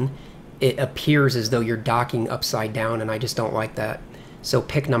 1, it appears as though you're docking upside down, and I just don't like that. So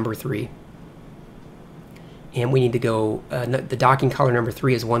pick number 3. And we need to go, the docking collar number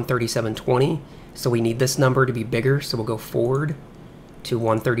 3 is 137.20, so we need this number to be bigger, so we'll go forward to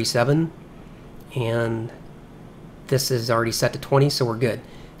 137, and this is already set to 20, so we're good.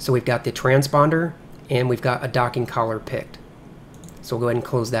 So we've got the transponder, and we've got a docking collar picked. So we'll go ahead and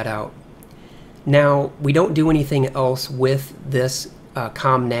close that out. Now, we don't do anything else with this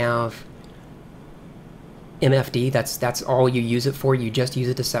ComNav MFD. That's all you use it for. You just use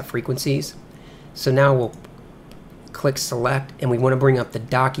it to set frequencies. So now we'll click select, and we want to bring up the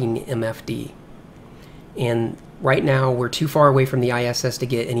docking MFD. And right now we're too far away from the ISS to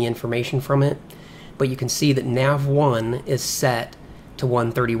get any information from it, but you can see that nav1 is set to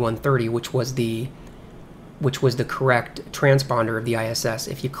 130/130, which was the correct transponder of the ISS.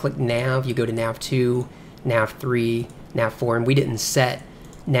 If you click nav, you go to nav2, nav3, nav4, and we didn't set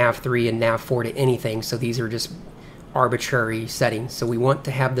nav3 and nav4 to anything, so these are just arbitrary settings. So we want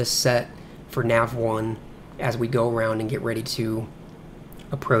to have this set for nav1 as we go around and get ready to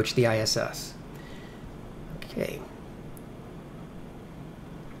approach the ISS. Okay.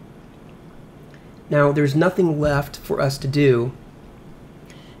 Now there's nothing left for us to do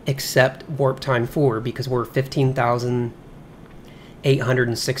except warp time forward, because we're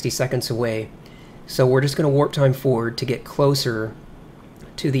 15,860 seconds away. So we're just going to warp time forward to get closer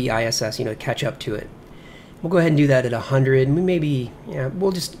to the ISS, you know, catch up to it. We'll go ahead and do that at 100. Maybe, yeah,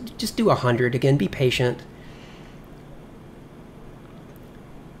 we'll just do 100 again. Be patient.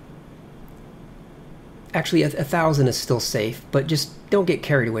 Actually, 1,000 is still safe, but just don't get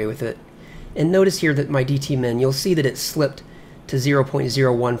carried away with it. And notice here that my DT min, you'll see that it slipped to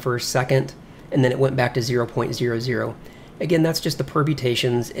 0.01 for a second, and then it went back to 0.00. Again, that's just the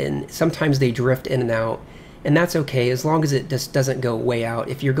permutations, and sometimes they drift in and out, and that's okay as long as it just doesn't go way out.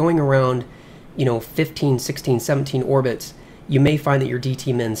 If you're going around, you know, 15, 16, 17 orbits, you may find that your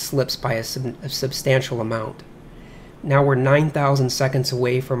DT min slips by a substantial amount. Now we're 9,000 seconds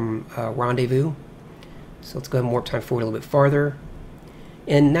away from rendezvous. So let's go ahead and warp time forward a little bit farther.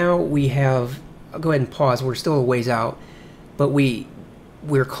 And now we have, I'll go ahead and pause, we're still a ways out, but we're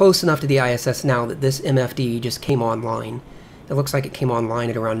close enough to the ISS now that this MFD just came online. It looks like it came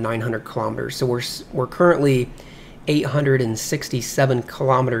online at around 900 kilometers. So we're currently 867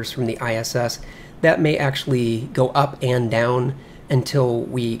 kilometers from the ISS. That may actually go up and down until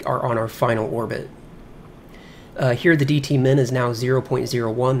we are on our final orbit. Here the DT min is now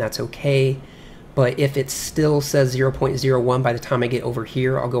 0.01, that's okay. But if it still says 0.01 by the time I get over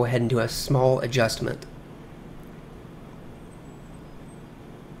here, I'll go ahead and do a small adjustment.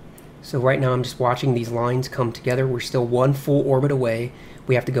 So right now I'm just watching these lines come together. We're still one full orbit away.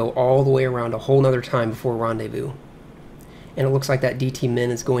 We have to go all the way around a whole nother time before rendezvous. And it looks like that DT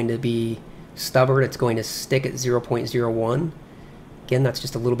min is going to be stubborn. It's going to stick at 0.01. Again, that's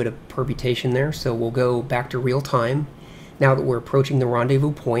just a little bit of permutation there. So we'll go back to real time now that we're approaching the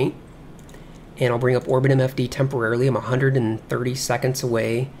rendezvous point. And I'll bring up orbit MFD temporarily. I'm 130 seconds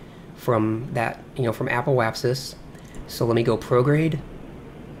away from that, you know, from apoapsis. So let me go prograde.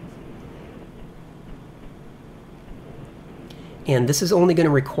 And this is only going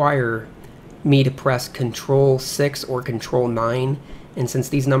to require me to press Control 6 or Control 9. And since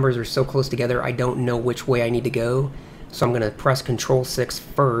these numbers are so close together, I don't know which way I need to go. So I'm going to press Control 6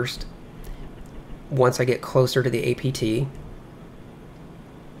 first once I get closer to the APT.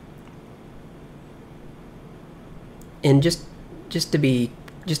 And just to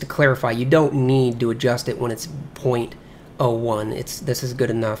clarify, you don't need to adjust it when it's 0.01. This is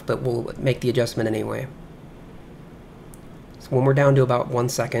good enough, but we'll make the adjustment anyway. So when we're down to about 1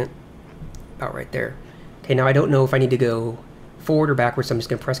 second, about right there. Okay, now I don't know if I need to go forward or backwards, so I'm just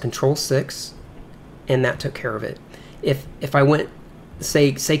going to press Control 6, and that took care of it. If I went,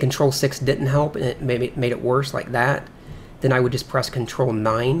 say Control 6 didn't help and it made it worse like that, then I would just press Control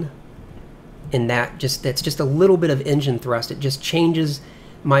 9. And that's just a little bit of engine thrust. It just changes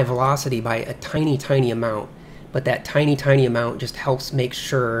my velocity by a tiny amount. But that tiny amount just helps make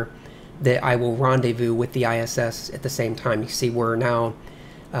sure that I will rendezvous with the ISS at the same time. You see we're now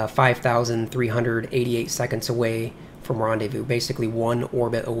 5,388 seconds away from rendezvous, basically one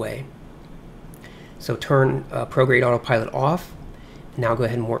orbit away. So turn prograde autopilot off. Now go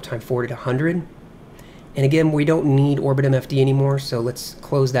ahead and warp time forward at 100. And again, we don't need orbit MFD anymore, so let's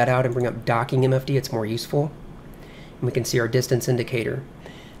close that out and bring up docking MFD. It's more useful. And we can see our distance indicator.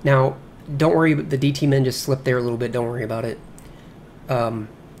 Now, don't worry, the DT min just slipped there a little bit. Don't worry about it.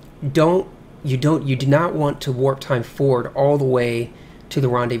 You do not want to warp time forward all the way to the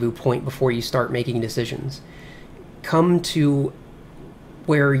rendezvous point before you start making decisions. Come to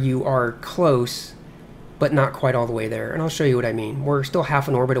where you are close, but not quite all the way there. And I'll show you what I mean. We're still half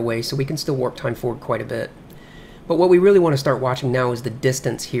an orbit away, so we can still warp time forward quite a bit. But what we really want to start watching now is the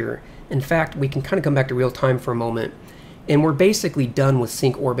distance here. In fact, we can kind of come back to real time for a moment. And we're basically done with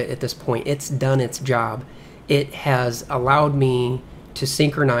sync orbit at this point. It's done its job. It has allowed me to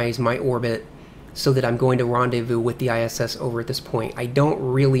synchronize my orbit so that I'm going to rendezvous with the ISS over at this point. I don't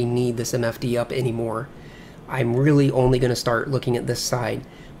really need this MFD up anymore. I'm really only going to start looking at this side.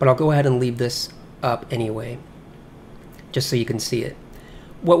 But I'll go ahead and leave this up anyway, just so you can see it.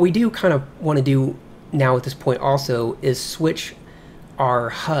 What we do kind of want to do now at this point also is switch our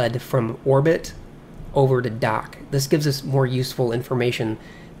HUD from orbit over to dock. This gives us more useful information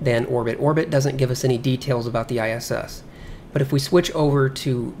than orbit. Orbit doesn't give us any details about the ISS. But if we switch over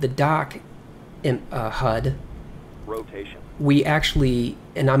to the dock HUD, Rotation. we actually,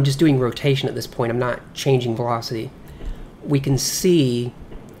 and I'm just doing rotation at this point, I'm not changing velocity, we can see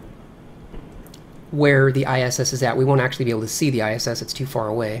where the ISS is at. We won't actually be able to see the ISS, it's too far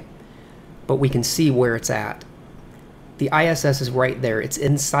away, but we can see where it's at. The ISS is right there. It's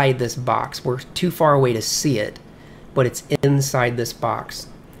inside this box. We're too far away to see it, but it's inside this box.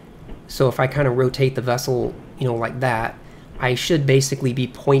 So if I kind of rotate the vessel, you know, like that, I should basically be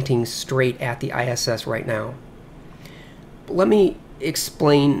pointing straight at the ISS right now. But let me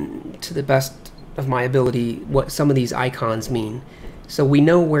explain to the best of my ability what some of these icons mean. So we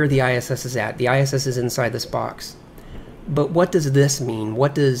know where the ISS is at. The ISS is inside this box. But what does this mean?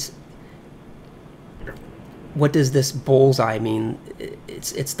 What does this bullseye mean?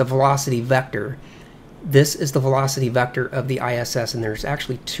 It's the velocity vector. This is the velocity vector of the ISS, and there's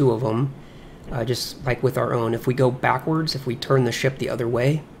actually two of them, just like with our own. If we go backwards, if we turn the ship the other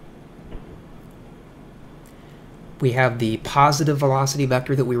way, we have the positive velocity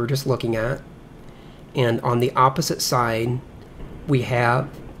vector that we were just looking at, and on the opposite side, we have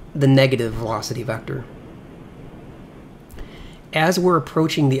the negative velocity vector. As we're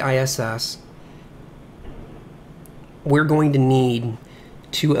approaching the ISS, we're going to need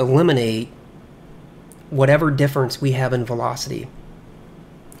to eliminate whatever difference we have in velocity.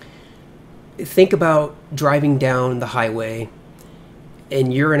 Think about driving down the highway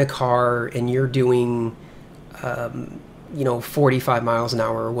and you're in a car and you're doing 45 miles an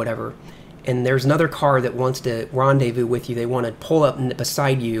hour or whatever, and there's another car that wants to rendezvous with you. They want to pull up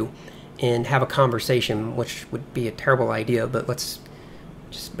beside you and have a conversation, which would be a terrible idea, but let's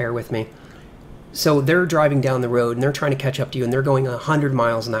just bear with me. So they're driving down the road and they're trying to catch up to you and they're going 100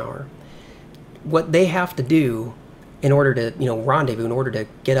 miles an hour. What they have to do in order to, rendezvous, in order to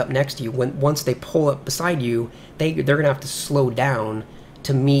get up next to you, once they pull up beside you, they're going to have to slow down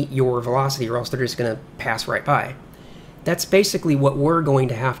to meet your velocity, or else they're just going to pass right by. That's basically what we're going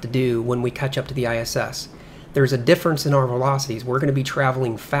to have to do when we catch up to the ISS. There's a difference in our velocities. We're going to be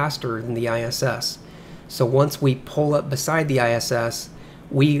traveling faster than the ISS. So once we pull up beside the ISS,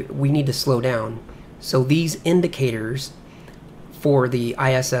 we need to slow down. So these indicators for the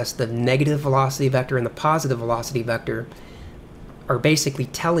ISS, the negative velocity vector and the positive velocity vector, are basically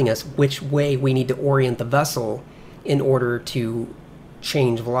telling us which way we need to orient the vessel in order to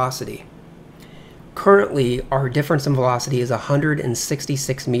change velocity. Currently, our difference in velocity is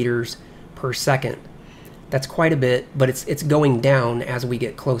 166 meters per second. That's quite a bit, but it's going down as we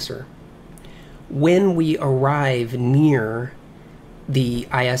get closer. When we arrive near the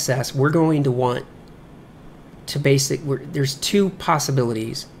ISS, we're going to want to there's two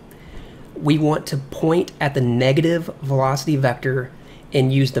possibilities. We want to point at the negative velocity vector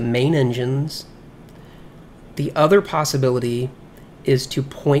and use the main engines. The other possibility is to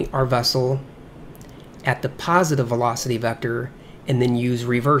point our vessel at the positive velocity vector and then use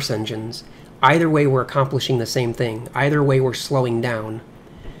reverse engines. Either way, we're accomplishing the same thing. Either way, we're slowing down,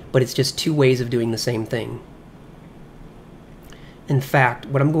 but it's just two ways of doing the same thing. In fact,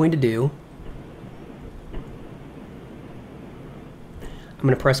 what I'm going to do, I'm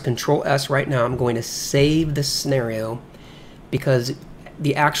going to press Control S right now. I'm going to save this scenario because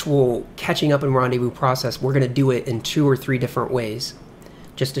the actual catching up and rendezvous process, we're going to do it in 2 or 3 different ways,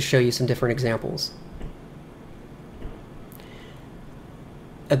 just to show you some different examples.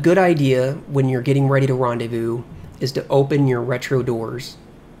 A good idea when you're getting ready to rendezvous is to open your retro doors.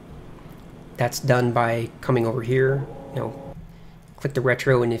 That's done by coming over here, click the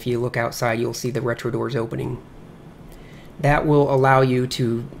retro, and if you look outside, you'll see the retro doors opening. That will allow you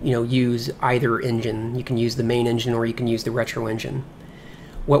to, use either engine. You can use the main engine or you can use the retro engine.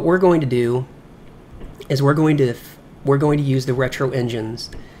 What we're going to do is we're going to use the retro engines.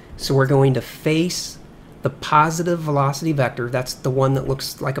 So we're going to face the positive velocity vector. That's the one that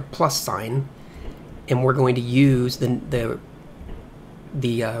looks like a plus sign, and we're going to use the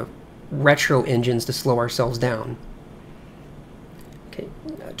retro engines to slow ourselves down. Okay,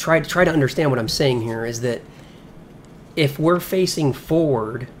 try to understand what I'm saying here is that if we're facing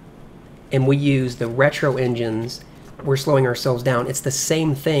forward and we use the retro engines, we're slowing ourselves down. It's the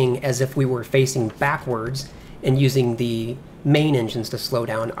same thing as if we were facing backwards and using the main engines to slow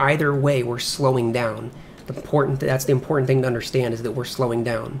down. Either way, we're slowing down. That's the important thing to understand, is that we're slowing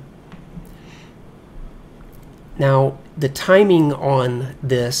down. Now, the timing on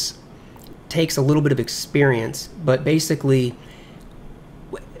this takes a little bit of experience, but basically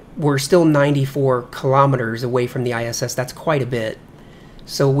we're still 94 kilometers away from the ISS. That's quite a bit.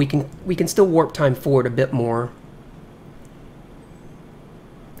 So we can still warp time forward a bit more.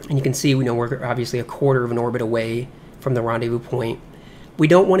 And you can see, we're obviously a quarter of an orbit away from the rendezvous point. We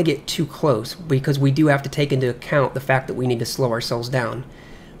don't want to get too close because we do have to take into account the fact that we need to slow ourselves down.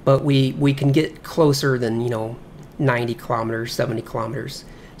 But we can get closer than, 90 kilometers, 70 kilometers.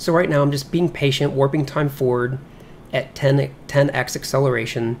 So right now I'm just being patient, warping time forward at 10x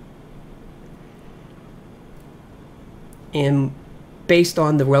acceleration. And based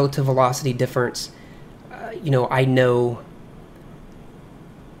on the relative velocity difference, I know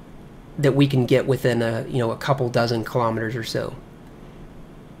that we can get within a couple dozen kilometers or so.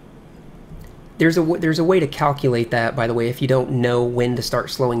 There's a way to calculate that, by the way, if you don't know when to start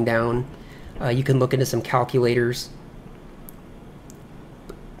slowing down. You can look into some calculators.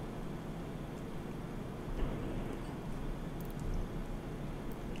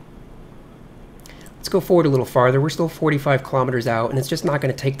 Let's go forward a little farther. We're still 45 kilometers out, and it's just not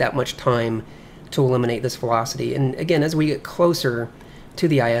going to take that much time to eliminate this velocity. And again, as we get closer to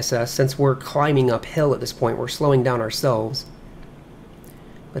the ISS, since we're climbing uphill at this point, we're slowing down ourselves.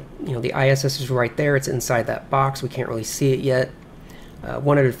 But the ISS is right there. It's inside that box. We can't really see it yet.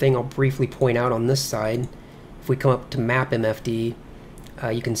 One other thing I'll briefly point out on this side, if we come up to map MFD,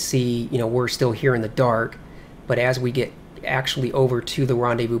 you can see we're still here in the dark, but as we get actually over to the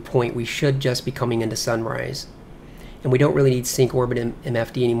rendezvous point, we should just be coming into sunrise. And we don't really need sync orbit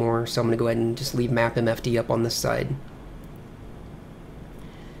MFD anymore, so I'm going to go ahead and just leave map MFD up on this side.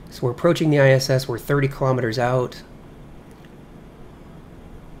 So we're approaching the ISS. We're 30 kilometers out.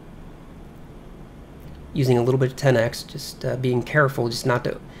 Using a little bit of 10x, just being careful, just not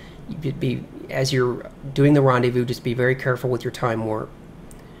to be, as you're doing the rendezvous, just be very careful with your time warp.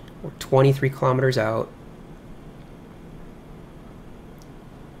 We're 23 kilometers out.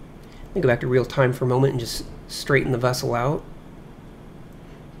 Let me go back to real time for a moment and just straighten the vessel out.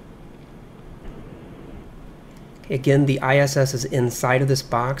 Okay, again, the ISS is inside of this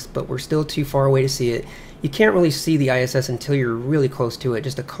box, but we're still too far away to see it. You can't really see the ISS until you're really close to it,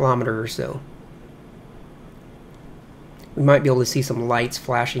 just a kilometer or so. We might be able to see some lights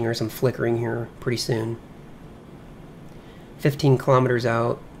flashing or some flickering here pretty soon. 15 kilometers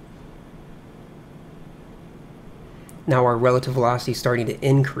out. Now our relative velocity is starting to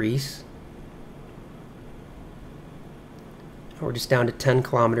increase. We're just down to 10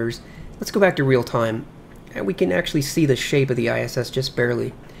 kilometers. Let's go back to real time. And we can actually see the shape of the ISS just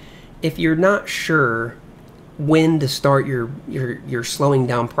barely. If you're not sure when to start your slowing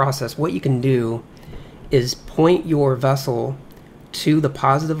down process, what you can do is point your vessel to the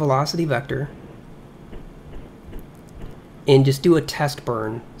positive velocity vector and just do a test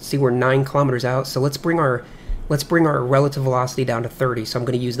burn. See, we're 9 kilometers out, so let's bring our relative velocity down to 30. So I'm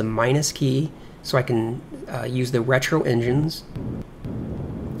going to use the minus key so I can use the retro engines,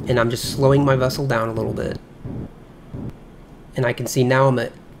 and I'm just slowing my vessel down a little bit. And I can see now I'm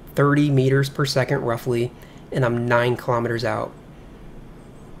at 30 meters per second roughly, and I'm 9 kilometers out.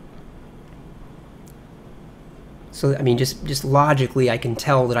 So, I mean, just logically, I can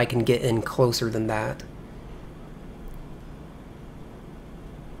tell that I can get in closer than that.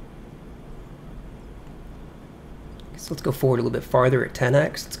 So let's go forward a little bit farther at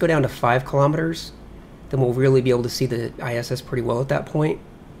 10x. Let's go down to 5 kilometers. Then we'll really be able to see the ISS pretty well at that point.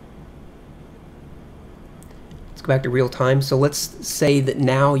 Let's go back to real time. So let's say that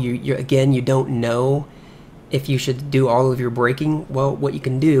now again, you don't know if you should do all of your braking. Well, what you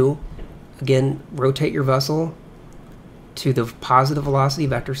can do, again, rotate your vessel to the positive velocity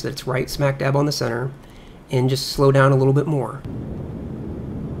vector so that it's right smack dab on the center, and just slow down a little bit more.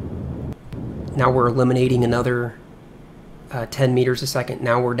 Now we're eliminating another 10 meters a second.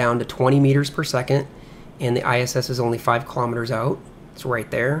 Now we're down to 20 meters per second, and the ISS is only 5 kilometers out. It's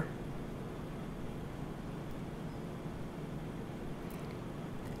right there.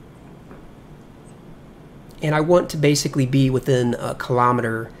 And I want to basically be within a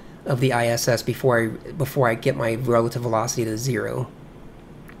kilometer of the ISS before I get my relative velocity to 0.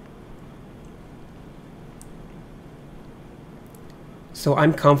 So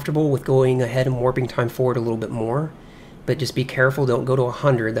I'm comfortable with going ahead and warping time forward a little bit more, but just be careful, don't go to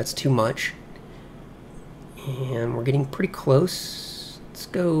 100, that's too much. And we're getting pretty close. Let's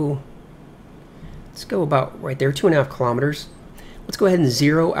go about right there, 2.5 kilometers. Let's go ahead and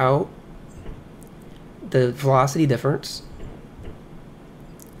zero out the velocity difference.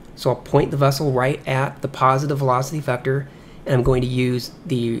 So I'll point the vessel right at the positive velocity vector, and I'm going to use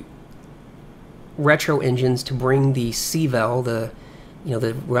the retro engines to bring the CVEL, you know,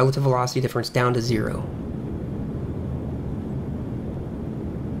 the relative velocity difference down to 0.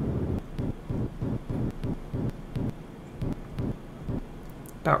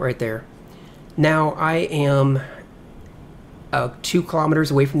 About right there. Now I am 2 kilometers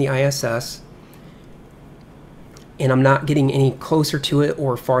away from the ISS, and I'm not getting any closer to it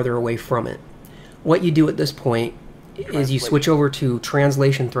or farther away from it. What you do at this point is you switch over to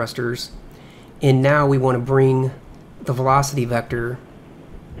translation thrusters, and now we want to bring the velocity vector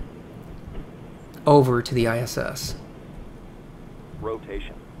over to the ISS.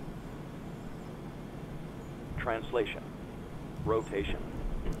 Rotation. Translation. Rotation.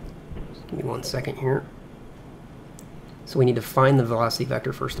 Just give me 1 second here. So we need to find the velocity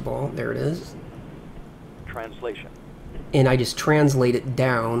vector first of all. There it is. Translation. And I just translate it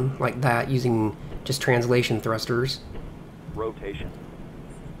down like that using just translation thrusters. Rotation.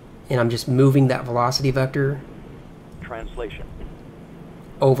 And I'm just moving that velocity vector Translation.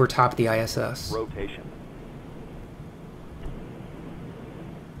 over top of the ISS. Rotation.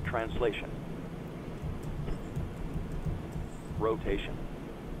 Translation. Rotation.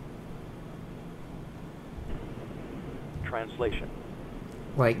 Translation.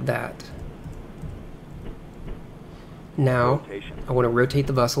 Like that. Now, Rotation. I want to rotate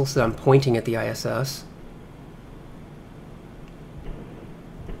the vessel so that I'm pointing at the ISS.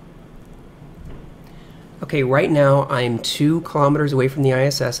 Okay, right now I'm 2 kilometers away from the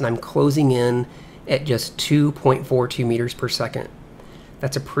ISS and I'm closing in at just 2.42 meters per second.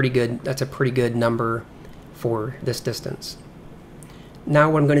 That's a pretty good number for this distance.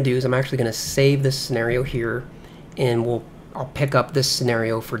 Now what I'm going to do is I'm actually going to save this scenario here, and I'll pick up this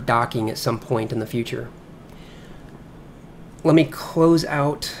scenario for docking at some point in the future. Let me close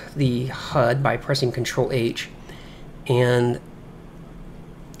out the HUD by pressing Control H, and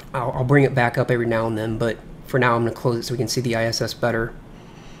I'll bring it back up every now and then, but for now I'm going to close it so we can see the ISS better.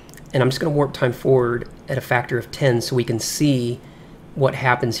 And I'm just going to warp time forward at a factor of 10 so we can see what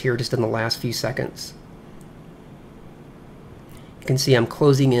happens here just in the last few seconds. You can see I'm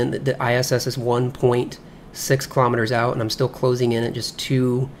closing in, the ISS is 1.6 kilometers out, and I'm still closing in at just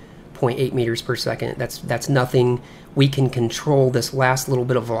 2.8 meters per second. That's nothing. We can control this last little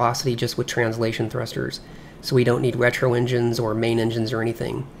bit of velocity just with translation thrusters, so we don't need retro engines or main engines or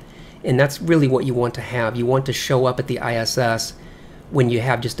anything. And that's really what you want to have. You want to show up at the ISS when you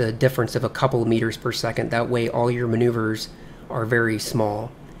have just a difference of a couple of meters per second. That way all your maneuvers are very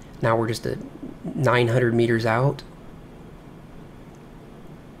small. Now we're just at 900 meters out,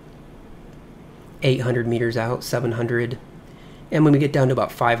 800 meters out, 700, and when we get down to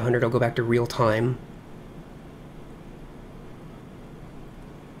about 500 I'll go back to real time.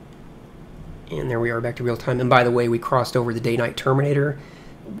 And there we are, back to real time. And by the way, we crossed over the day-night terminator,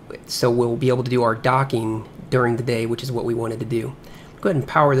 so we'll be able to do our docking during the day, which is what we wanted to do. Go ahead and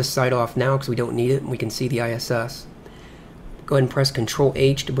power this side off now because we don't need it and we can see the ISS. Go ahead and press Control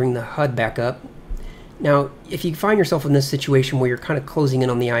H to bring the HUD back up. Now, if you find yourself in this situation where you're kind of closing in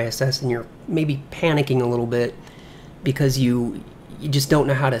on the ISS and you're maybe panicking a little bit because you just don't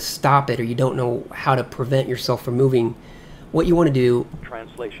know how to stop it, or you don't know how to prevent yourself from moving, what you want to do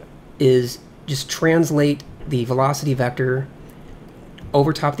is just translate the velocity vector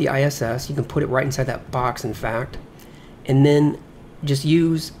over top of the ISS. You can put it right inside that box, in fact, and then just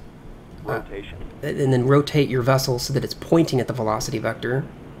use rotation, and then rotate your vessel so that it's pointing at the velocity vector.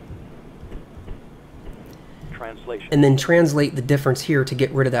 And then translate the difference here to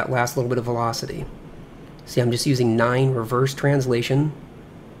get rid of that last little bit of velocity. See, I'm just using 9 reverse translation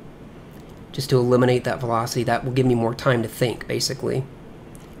just to eliminate that velocity. That will give me more time to think, basically,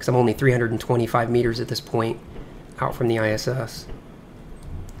 because I'm only 325 meters at this point out from the ISS.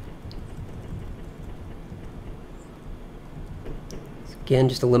 Again,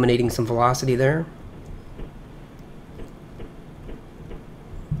 just eliminating some velocity there.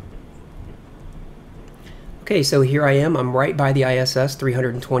 Okay, so here I am. I'm right by the ISS,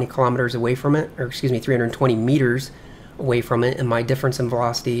 320 kilometers away from it, or excuse me, 320 meters away from it, and my difference in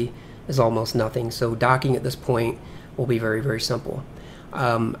velocity is almost nothing. So docking at this point will be very, very simple.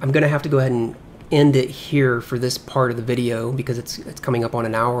 I'm going to have to go ahead and end it here for this part of the video because it's coming up on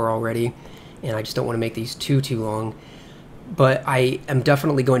an hour already, and I just don't want to make these too long. But I am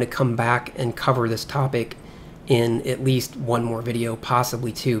definitely going to come back and cover this topic in at least one more video,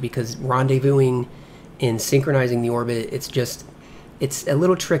 possibly two, because rendezvousing and synchronizing the orbit, it's a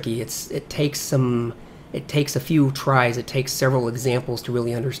little tricky. It takes a few tries, it takes several examples to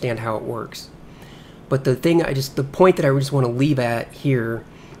really understand how it works. But the point that I just want to leave at here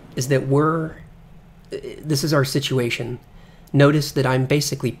is that this is our situation. Notice that I'm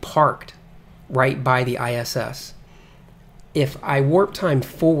basically parked right by the ISS. if I warp time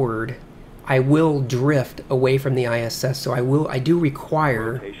forward, I will drift away from the ISS. So I do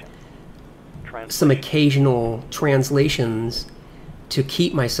require Rotation. some Translation. occasional translations to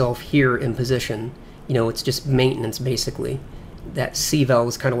keep myself here in position. You know, it's just maintenance basically. That CVEL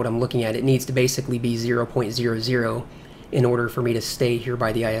is kind of what I'm looking at. It needs to basically be 0.00 in order for me to stay here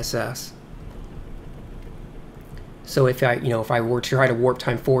by the ISS. So if I were to try to warp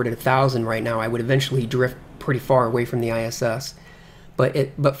time forward at 1,000 right now, I would eventually drift pretty far away from the ISS.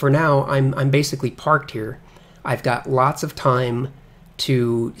 But for now, I'm basically parked here. I've got lots of time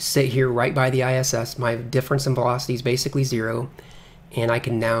to sit here right by the ISS. My difference in velocity is basically 0, and I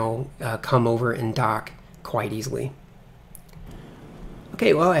can now come over and dock quite easily.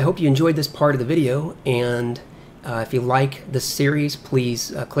 Okay, well, I hope you enjoyed this part of the video, and if you like this series,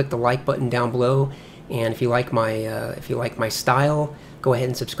 please click the like button down below. And if you like my style, go ahead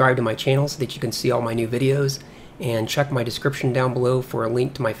and subscribe to my channel so that you can see all my new videos. And check my description down below for a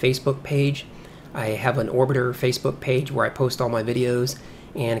link to my Facebook page. I have an Orbiter Facebook page where I post all my videos,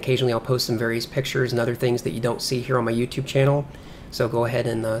 and occasionally I'll post some various pictures and other things that you don't see here on my YouTube channel. So go ahead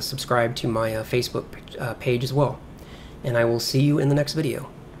and subscribe to my Facebook page as well. And I will see you in the next video.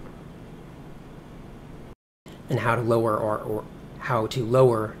 And how to lower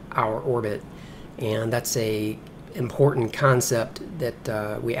our orbit. And that's a important concept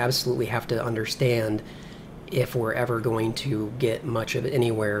that we absolutely have to understand if we're ever going to get much of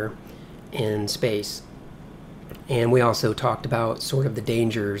anywhere in space. And we also talked about sort of the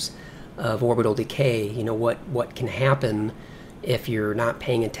dangers of orbital decay. You know, what can happen if you're not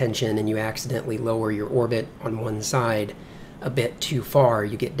paying attention and you accidentally lower your orbit on one side a bit too far.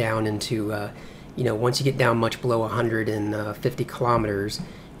 You get down into, once you get down much below 150 kilometers,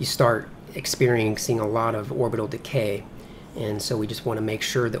 you start experiencing a lot of orbital decay. And so we just want to make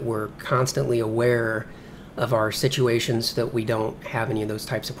sure that we're constantly aware of our situations so that we don't have any of those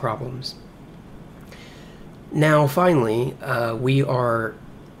types of problems. Now finally, we are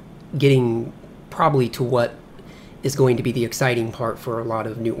getting probably to what is going to be the exciting part for a lot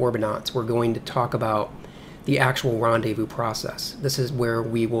of new orbinauts. We're going to talk about the actual rendezvous process. This is where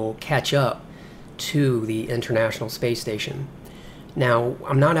we will catch up to the International Space Station. Now,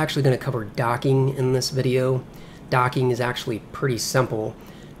 I'm not actually going to cover docking in this video. Docking is actually pretty simple,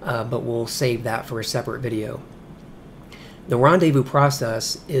 but we'll save that for a separate video. The rendezvous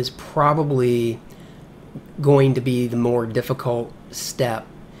process is probably going to be the more difficult step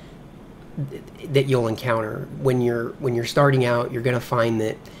that you'll encounter. When you're starting out, you're going to find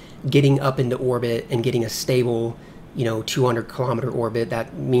that getting up into orbit and getting a stable, 200-kilometer orbit,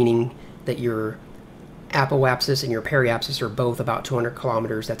 that meaning that your apoapsis and your periapsis are both about 200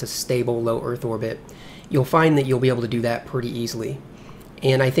 kilometers, that's a stable low Earth orbit, you'll find that you'll be able to do that pretty easily.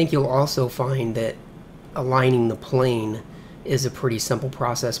 And I think you'll also find that aligning the plane is a pretty simple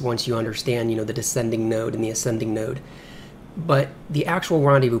process once you understand, the descending node and the ascending node. But the actual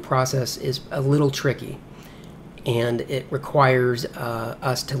rendezvous process is a little tricky, and it requires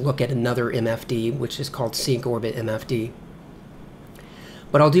us to look at another MFD, which is called sync orbit MFD.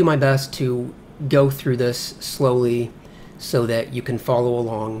 But I'll do my best to go through this slowly so that you can follow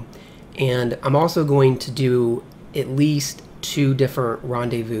along. And I'm also going to do at least 2 different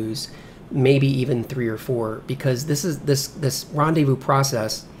rendezvous, maybe even 3 or 4, because this rendezvous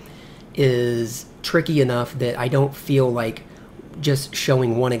process is tricky enough that I don't feel like just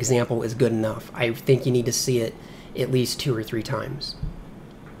showing one example is good enough. I think you need to see it at least 2 or 3 times.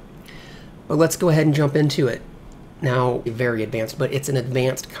 But let's go ahead and jump into it. Now, very advanced, but it's an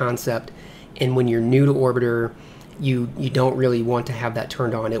advanced concept, and when you're new to Orbiter, you don't really want to have that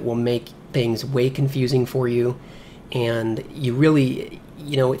turned on. It will make things way confusing for you, and you really,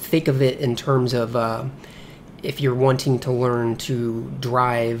 think of it in terms of if you're wanting to learn to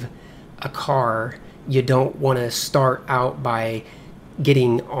drive a car, you don't want to start out by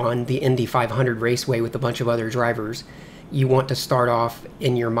getting on the Indy 500 raceway with a bunch of other drivers. You want to start off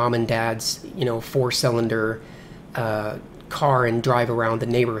in your mom and dad's, 4-cylinder car and drive around the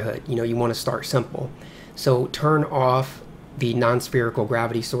neighborhood. You want to start simple. So turn off the non-spherical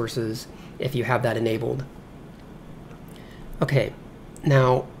gravity sources if you have that enabled. Okay,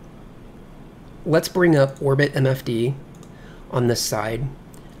 now let's bring up Orbit MFD on this side.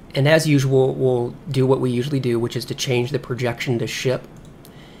 And as usual, we'll do what we usually do, which is to change the projection to ship,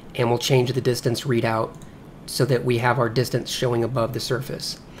 and we'll change the distance readout so that we have our distance showing above the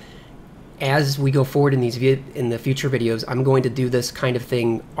surface. As we go forward in the future videos, I'm going to do this kind of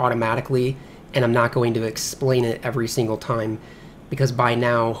thing automatically, and I'm not going to explain it every single time, because by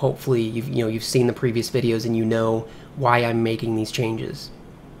now, hopefully, you've seen the previous videos and you know why I'm making these changes.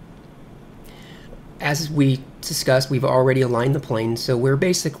 as we discussed, we've already aligned the plane, so we're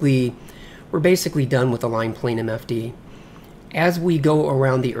basically done with aligned plane MFD. As we go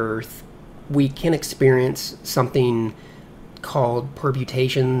around the Earth, we can experience something called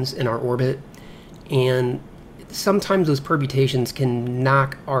permutations in our orbit, and sometimes those permutations can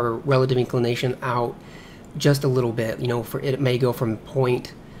knock our relative inclination out just a little bit. You know, it may go from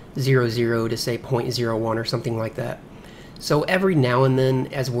 0.00 to say 0.01 or something like that. So every now and then,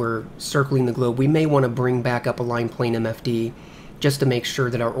 as we're circling the globe, we may want to bring back up aligned plane MFD just to make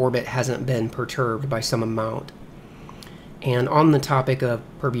sure that our orbit hasn't been perturbed by some amount. And on the topic of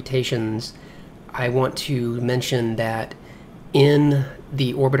permutations, I want to mention that in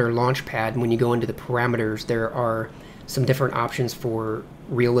the orbiter launch pad, when you go into the parameters, there are some different options for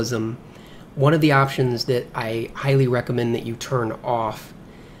realism. One of the options that I highly recommend that you turn off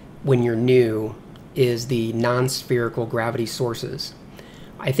when you're new is the non-spherical gravity sources.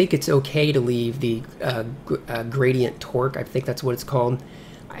 I think it's okay to leave the gradient torque, I think that's what it's called.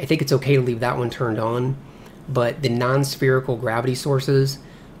 I think it's okay to leave that one turned on, but the non-spherical gravity sources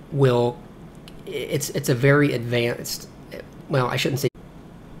will, it's a very advanced, well, I shouldn't say.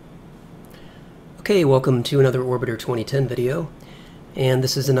 Okay, welcome to another Orbiter 2010 video, and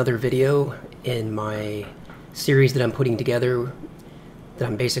this is another video in my series that I'm putting together that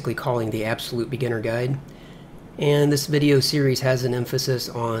I'm basically calling the Absolute Beginner Guide. And this video series has an emphasis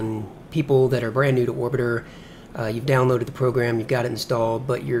on people that are brand new to Orbiter. You've downloaded the program, you've got it installed,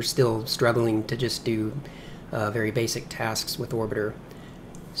 but you're still struggling to just do very basic tasks with Orbiter.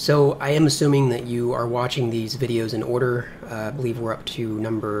 So I am assuming that you are watching these videos in order. I believe we're up to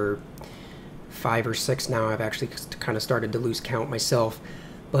number 5 or 6 now. I've actually kind of started to lose count myself,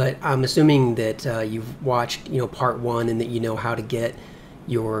 but I'm assuming that you've watched, part 1, and that you know how to get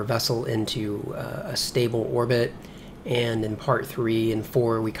your vessel into a stable orbit. And in part 3 and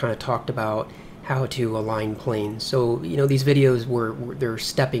 4, we kind of talked about how to align planes. So these videos they're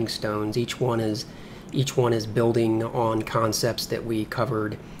stepping stones. Each one is building on concepts that we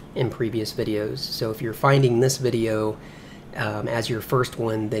covered in previous videos. So if you're finding this video as your first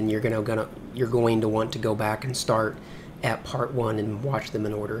one, then you're going to want to go back and start at part 1 and watch them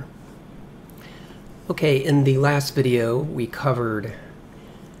in order. Okay, in the last video we covered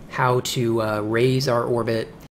how to raise our orbit